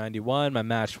 ChanceWars_91. My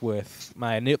match with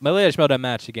my latest Showdown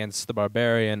match against the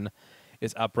Barbarian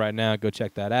is up right now. Go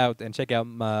check that out and check out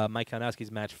Mike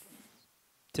Kalinowski's match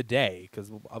today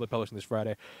because I'll be publishing this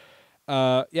Friday.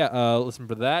 Listen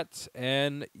for that.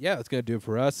 And yeah, that's going to do it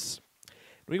for us.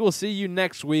 We will see you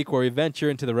next week where we venture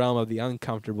into the realm of the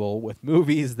uncomfortable with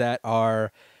movies that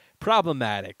are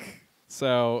problematic.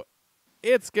 So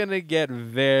it's going to get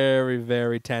very,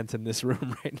 very tense in this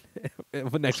room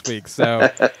next week. So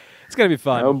it's going to be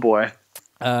fun. Oh, boy.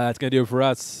 It's going to do it for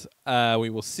us. We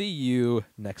will see you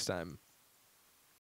next time.